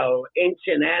talk about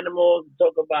ancient animals, we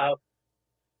talk about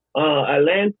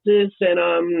Atlantis. And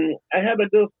I have a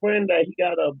good friend that he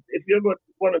got if you ever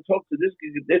want to talk to this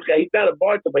guy, he's not a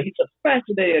bartender, but he's a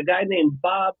fascinating guy named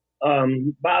Bob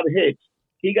Hicks.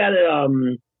 He got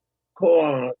it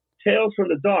called Tales from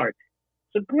the Dark.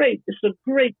 It's a great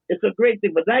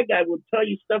thing. But that guy will tell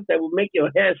you stuff that will make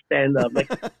your hair stand up. Like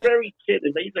very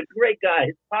kidding. He's a great guy.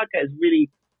 His podcast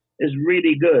is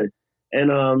really good.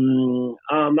 And I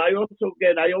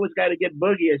always got to get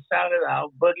Boogie a shout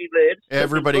out. Boogie lives.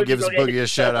 Everybody gives Boogie a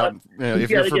shout out. If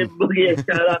you're from... give Boogie a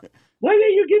shout out. Why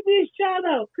didn't you give me a shout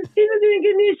out? Christina didn't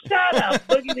give me a shout out.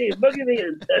 Boogie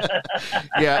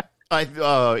Yeah,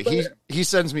 he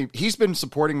sends me. He's been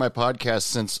supporting my podcast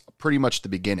since pretty much the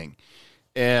beginning,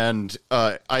 and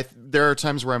there are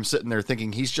times where I'm sitting there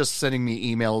thinking he's just sending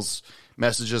me emails,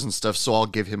 messages, and stuff. So I'll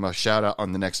give him a shout out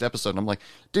on the next episode. And I'm like,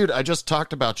 dude, I just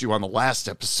talked about you on the last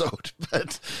episode,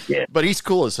 but he's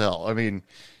cool as hell. I mean.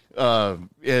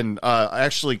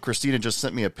 Actually, Christina just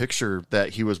sent me a picture that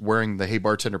he was wearing the Hey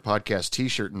Bartender podcast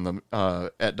T-shirt in the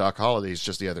at Doc Holiday's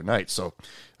just the other night. So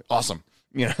awesome,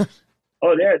 yeah.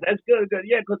 Oh, yeah, that's good.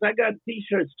 Yeah, because I got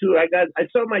T-shirts too. I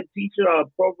saw my T-shirt on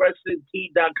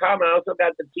ProWrestlingTee.com. I also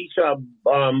got the T-shirt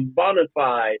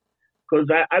Bonafide because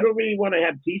I don't really want to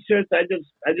have T-shirts. I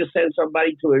just send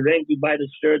somebody to a link. You buy the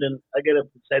shirt, and I get a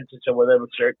percentage of whatever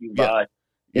shirt you buy.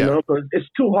 You know, because it's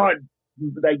too hard.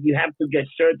 Like you have to get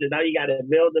shirts, and now you got to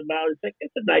mail them out.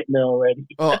 It's a nightmare already.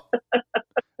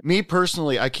 Me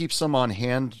personally, I keep some on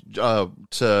hand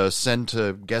to send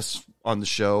to guests on the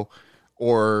show,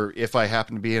 or if I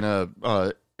happen to be in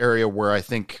a area where I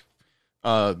think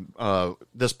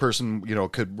this person, you know,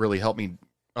 could really help me.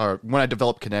 When I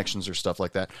develop connections or stuff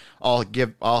like that,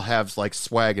 I'll have like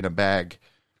swag in a bag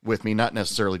with me, not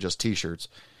necessarily just T-shirts.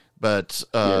 But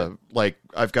like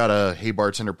I've got a Hey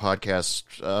Bartender podcast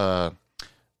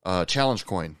challenge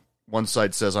coin. One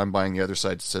side says I'm buying, the other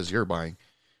side says you're buying.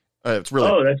 It's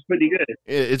really that's pretty good.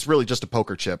 It's really just a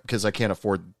poker chip because I can't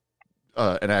afford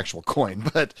an actual coin.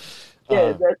 But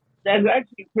yeah, that's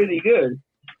actually pretty good.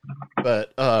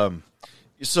 But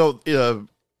so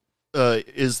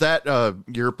is that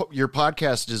your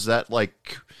podcast? Is that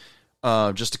like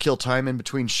just to kill time in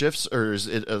between shifts, or is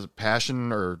it a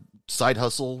passion or side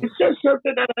hustle? It's just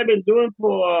something that I've been doing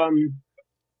for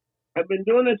I've been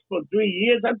doing this for 3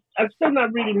 years. I'm still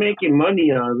not really making money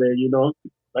on it, you know.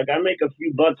 Like I make a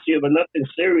few bucks here, but nothing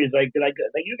serious. Like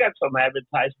you got some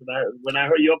advertisement. When I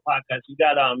heard your podcast, you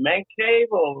got Man Cave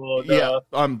or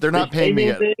they're not paying me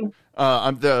yet.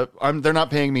 They're not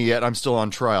paying me yet. I'm still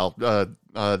on trial.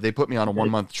 They put me on a 1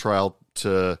 month trial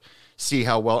to see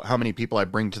how many people I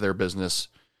bring to their business.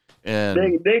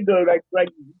 And they go like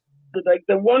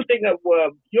the one thing that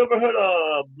you ever heard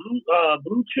of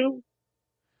Blue Chew?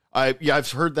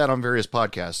 I've heard that on various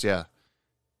podcasts. Yeah,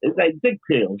 it's like dick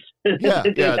pills. Yeah,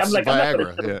 I'm like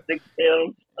Viagra. I'm not gonna sell dick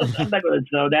pills. I'm not gonna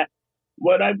sell that.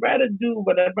 What I'd rather do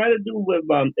with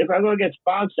if I'm gonna get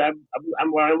sponsored,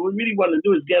 what I really want to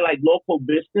do is get like local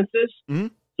businesses,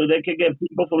 so they can get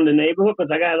people from the neighborhood.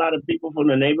 Because I got a lot of people from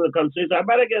the neighborhood come see. So I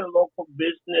better get a local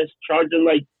business charging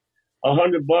like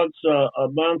 $100 a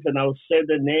month, and I'll save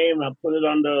their name. I'll put it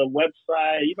on the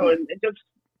website, you know, and just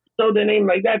throw their name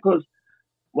like that. Because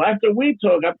after we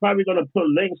talk, I'm probably going to put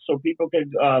links so people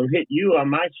can hit you on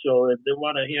my show if they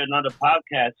want to hear another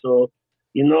podcast. So,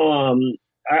 you know,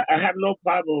 I have no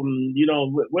problem. You know,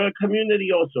 we're a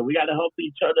community also. We got to help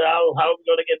each other out. How are we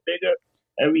going to get bigger?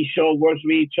 Every show works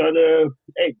with each other.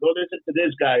 Hey, go listen to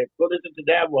this guy. Go listen to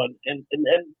that one. And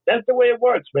that's the way it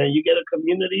works, man. You get a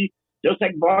community just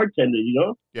like bartender, you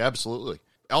know? Yeah, absolutely.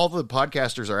 All the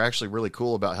podcasters are actually really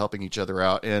cool about helping each other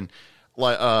out. And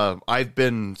I've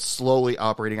been slowly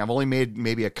operating. I've only made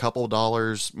maybe a couple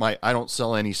dollars. I don't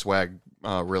sell any swag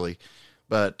really,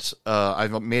 but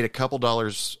I've made a couple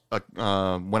dollars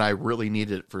when I really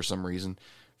needed it for some reason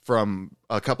from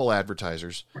a couple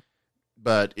advertisers.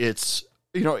 But it's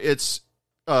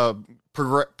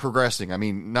progressing. I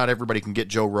mean, not everybody can get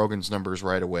Joe Rogan's numbers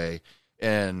right away,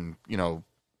 and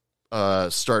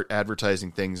start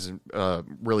advertising things,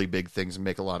 really big things, and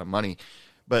make a lot of money.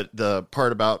 But the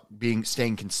part about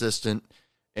staying consistent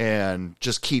and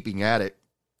just keeping at it,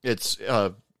 it's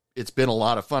been a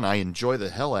lot of fun. I enjoy the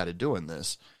hell out of doing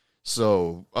this.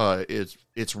 So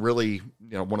it's really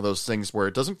one of those things where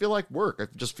it doesn't feel like work.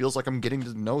 It just feels like I'm getting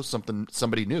to know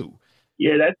somebody new.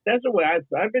 Yeah, that's the way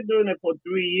I've been doing it for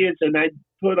 3 years, and I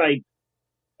put like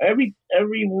every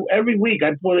week I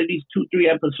put at least 2-3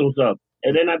 episodes up,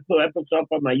 and then I put episodes up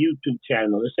on my YouTube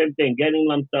channel. The same thing, Getting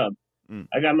Lumped Up.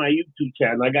 I got my YouTube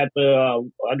channel. I got the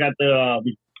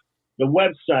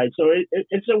website. So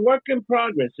it's a work in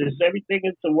progress. Everything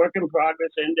is a work in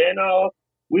progress. And then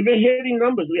we've been hitting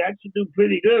numbers. We actually do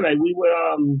pretty good. Like we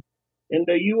were in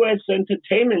the U.S.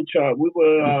 entertainment chart. We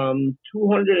were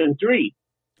 203.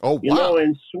 Oh wow! You know,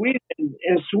 in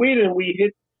Sweden we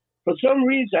hit. For some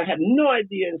reason, I had no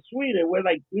idea. In Sweden, we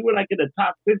were like in the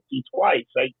top 50 twice.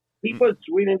 Like people in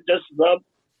Sweden just love.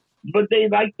 But they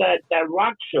like that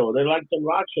rock show. They like the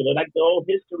rock show. They like the old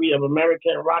history of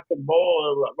American rock and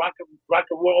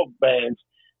roll bands.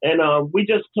 And we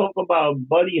just talked about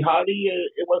Buddy Holly.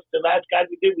 It was the last guy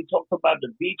we did. We talked about the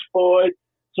Beach Boys.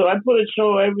 So I put a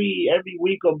show every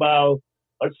week about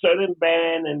a certain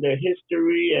band and their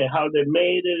history and how they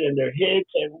made it and their hits.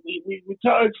 And we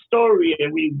tell a story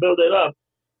and we build it up.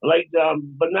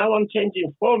 But now I'm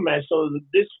changing format. So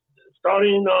this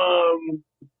starting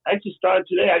actually started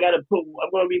today. I'm going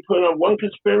to be putting on one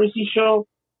conspiracy show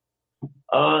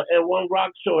and one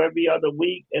rock show every other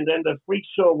week, and then the freak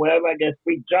show wherever I get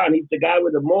Freak John. He's the guy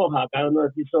with the mohawk. I don't know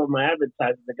if you saw my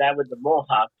advertising. The guy with the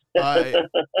mohawk. I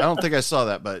don't think I saw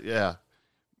that, but yeah.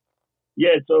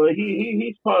 Yeah, so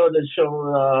he's part of the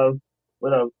show.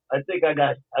 I think I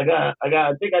got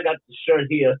the shirt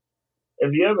here.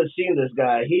 If you ever seen this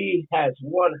guy, he has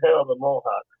one hell of a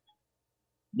mohawk.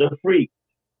 The Freak.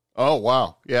 Oh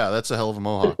wow, yeah, that's a hell of a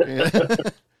mohawk.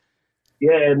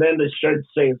 Yeah, and then the shirt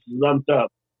says "Lumped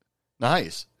Up."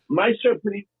 Nice. My shirt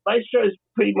is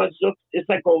pretty much it's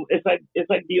like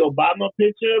the Obama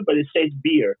picture, but it says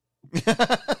beer.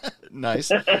 Nice.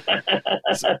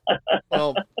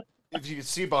 Well, if you can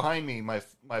see behind me, my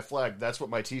flag, that's what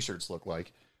my T-shirts look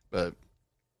like. But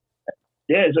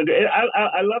yeah, so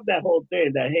I love that whole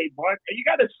thing. That hey, Mark, you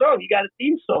got a song, you got a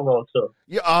theme song also.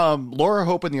 Yeah, Laura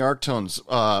Hope and the Arctones.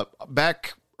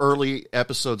 Back early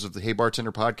episodes of the Hey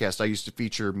Bartender podcast, I used to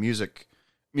feature music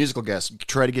musical guests,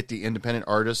 try to get the independent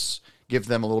artists, give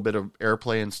them a little bit of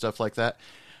airplay and stuff like that.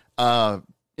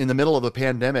 In the middle of the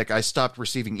pandemic, I stopped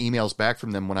receiving emails back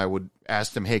from them when I would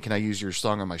ask them, hey, can I use your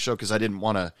song on my show? Because I didn't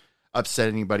want to upset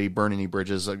anybody, burn any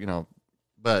bridges,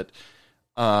 but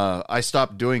I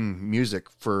stopped doing music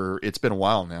it's been a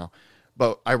while now.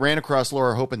 But I ran across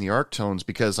Laura Hope and the Arctones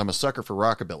because I'm a sucker for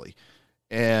rockabilly.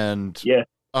 And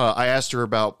I asked her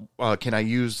about, can I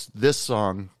use this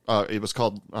song? It was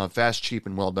called Fast, Cheap,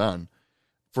 and Well Done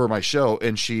for my show.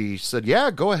 And she said,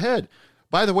 yeah, go ahead.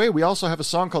 By the way, we also have a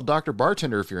song called Dr.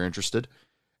 Bartender if you're interested.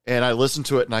 And I listened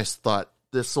to it and I thought,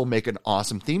 this will make an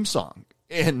awesome theme song.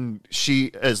 And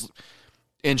she has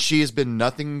been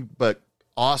nothing but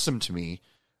awesome to me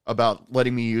about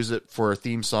letting me use it for a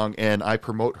theme song. And I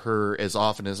promote her as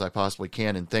often as I possibly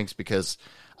can. And thanks, because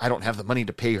I don't have the money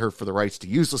to pay her for the rights to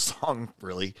use the song,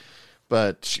 really.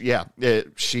 But yeah,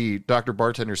 Dr.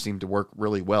 Bartender seemed to work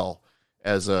really well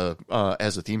as a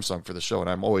theme song for the show. And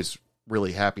I'm always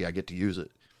really happy I get to use it.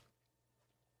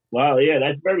 Wow, yeah,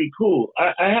 that's very cool.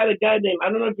 I had a guy named, I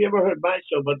don't know if you ever heard my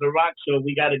show, but The Rock Show,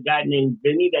 we got a guy named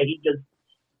Vinny that he did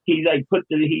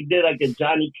like a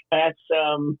Johnny Cash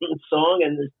song,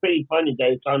 and it's pretty funny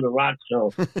that it's on The Rock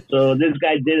Show. So this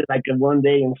guy did it like in one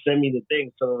day and sent me the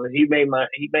thing. So he made my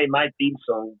theme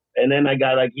song, and then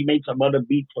he made some other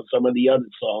beats for some of the other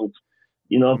songs,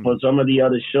 for some of the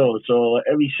other shows. So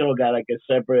every show got like a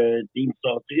separate theme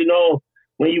song. So,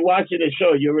 when you watch the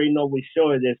show, you already know which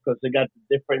show it is because they got the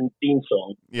different theme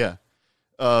song. Yeah.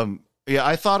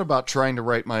 I thought about trying to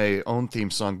write my own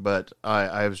theme song, but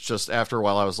I was just, after a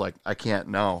while, I was like, I can't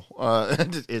now. I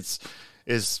don't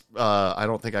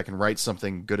think I can write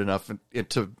something good enough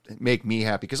to make me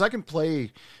happy, because I can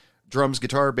play drums,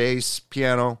 guitar, bass,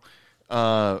 piano.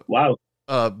 Wow.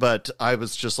 But I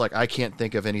was just like, I can't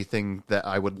think of anything that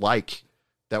I would like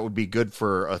that would be good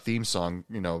for a theme song,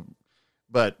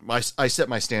 but I set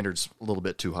my standards a little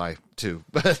bit too high too.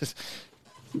 But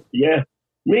yeah.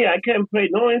 Me, I can't play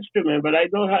no instrument, but I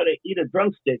know how to eat a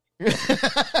drumstick.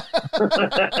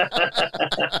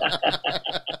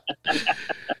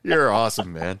 You're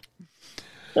awesome, man.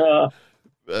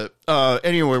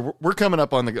 Anyway, we're coming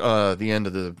up on the end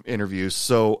of the interview,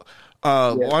 so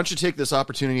why don't you take this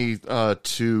opportunity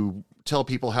to tell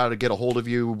people how to get a hold of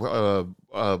you,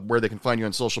 where they can find you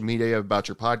on social media, about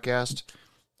your podcast,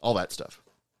 all that stuff.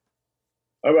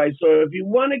 All right, so if you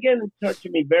want to get in touch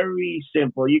with me, very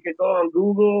simple. You can go on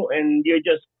Google and you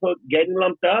just put Getting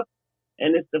Lumped Up,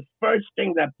 and it's the first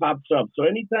thing that pops up. So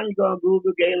anytime you go on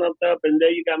Google, Getting Lumped Up, and there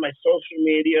you got my social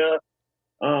media,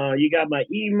 you got my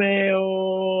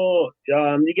email,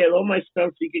 you get all my stuff,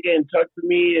 so you can get in touch with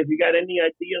me. If you got any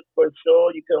ideas for a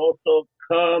show, you can also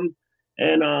come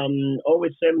and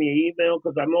always send me an email,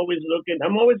 because I'm always looking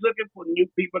for new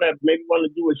people that maybe want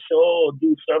to do a show or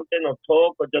do something or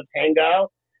talk or just hang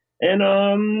out. And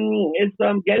it's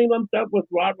Getting Lumped Up with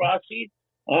Rob Rossi.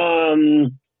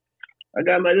 I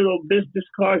got my little business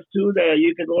cards too that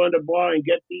you can go in the bar and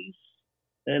get these,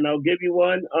 and I'll give you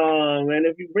one. And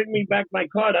if you bring me back my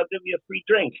card, I'll give you a free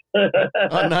drink.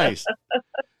 Oh, nice.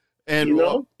 And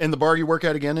and the bar you work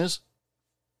at again is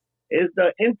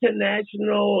the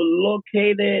International,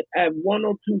 located at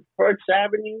 102 First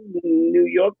Avenue, New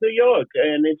York,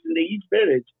 and it's in the East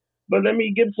Village. But let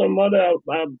me give some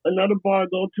another bar I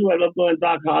go to. I love going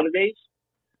Doc Holidays.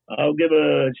 I'll give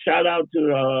a shout out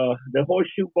to the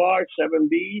Horseshoe Bar,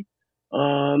 7B,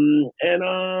 and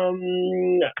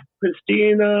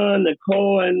Christina,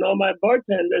 Nicole, and all my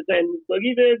bartenders. And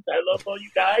Boogie Vids, I love all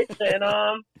you guys. And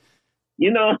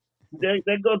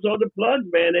there goes all the plugs,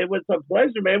 man. It was a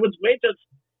pleasure, man. It was great.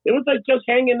 It was like just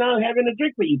hanging out, having a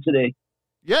drink with you today.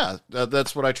 Yeah,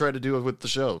 that's what I try to do with the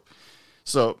show.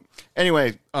 So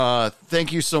anyway,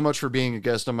 thank you so much for being a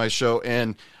guest on my show.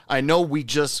 And I know we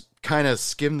just kind of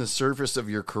skimmed the surface of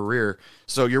your career,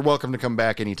 so you're welcome to come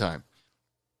back anytime.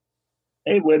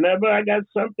 Hey, whenever I got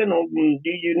something,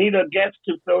 do you need a guest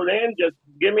to fill in, just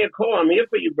give me a call. I'm here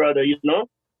for you, brother,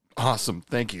 Awesome.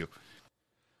 Thank you.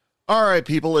 All right,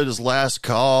 people, it is last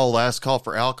call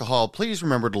for alcohol. Please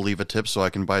remember to leave a tip so I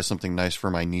can buy something nice for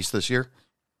my niece this year.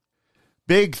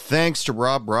 Big thanks to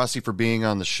Rob Rossi for being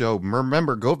on the show.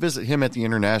 Remember, go visit him at the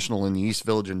International in the East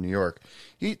Village in New York.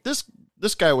 This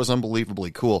guy was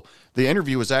unbelievably cool. The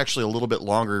interview was actually a little bit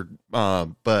longer,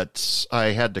 but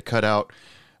I had to cut out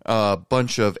a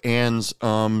bunch of ands,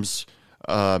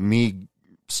 me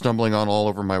stumbling on all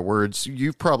over my words.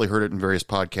 You've probably heard it in various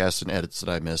podcasts and edits that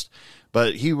I missed.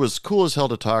 But he was cool as hell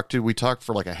to talk to. We talked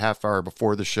for like a half hour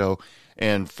before the show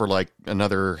and for like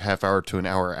another half hour to an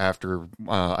hour after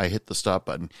I hit the stop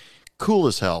button. Cool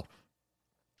as hell.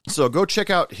 So go check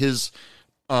out his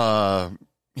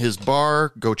his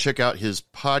bar. Go check out his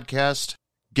podcast,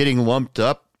 Getting Lumped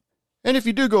Up. And if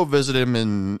you do go visit him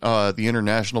in the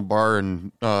International Bar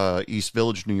in East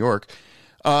Village, New York,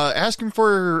 ask him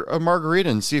for a margarita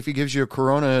and see if he gives you a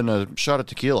Corona and a shot of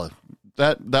tequila.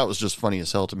 That was just funny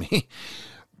as hell to me.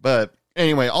 But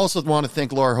anyway, also want to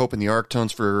thank Laura Hope and the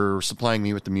Arctones for supplying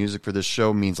me with the music for this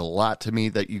show. It means a lot to me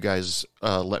that you guys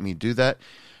let me do that.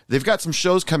 They've got some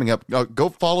shows coming up. Go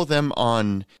follow them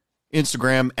on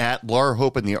Instagram at Laura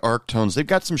Hope and the Arctones. They've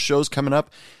got some shows coming up.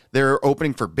 They're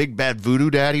opening for Big Bad Voodoo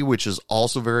Daddy, which is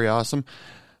also very awesome.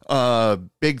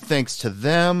 Big thanks to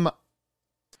them.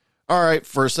 All right,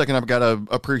 for a second, I've got to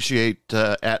appreciate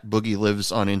at Boogie Lives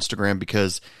on Instagram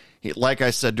because, like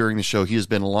I said during the show, he has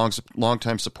been a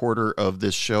long-time supporter of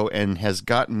this show and has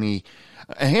gotten me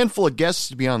a handful of guests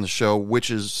to be on the show,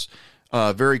 which is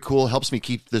very cool. Helps me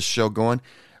keep this show going.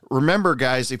 Remember,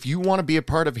 guys, if you want to be a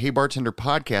part of Hey Bartender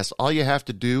Podcast, all you have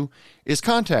to do is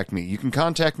contact me. You can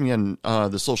contact me on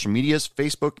the social medias,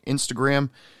 Facebook,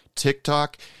 Instagram,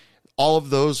 TikTok. All of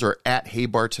those are at Hey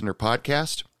Bartender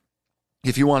Podcast.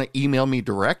 If you want to email me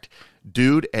direct,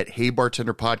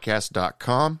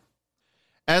 dude@heybartenderpodcast.com.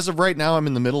 As of right now, I'm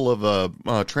in the middle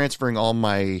of transferring all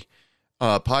my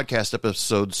podcast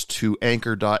episodes to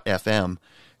Anchor.fm.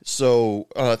 So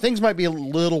things might be a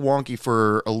little wonky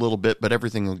for a little bit, but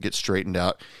everything will get straightened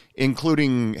out,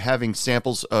 including having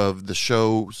samples of the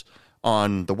shows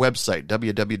on the website,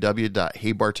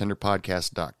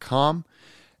 www.heybartenderpodcast.com.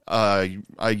 I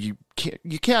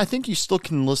think you still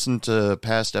can listen to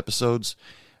past episodes,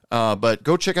 but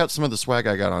go check out some of the swag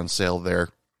I got on sale there.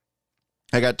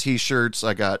 I got t-shirts,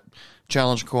 I got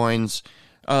challenge coins.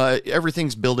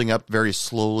 Everything's building up very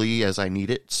slowly as I need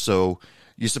it. So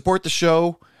you support the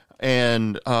show,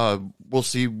 and we'll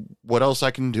see what else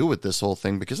I can do with this whole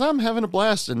thing, because I'm having a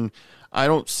blast, and I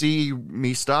don't see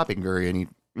me stopping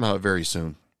very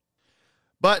soon.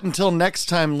 But until next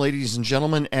time, ladies and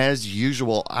gentlemen, as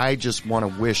usual, I just want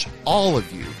to wish all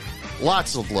of you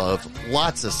lots of love,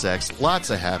 lots of sex,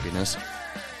 lots of happiness.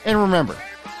 And remember,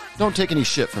 don't take any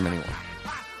shit from anyone.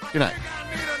 Good night.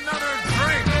 I need another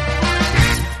drink.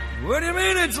 What do you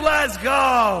mean it's last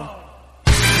call?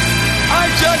 I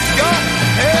just got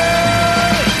here.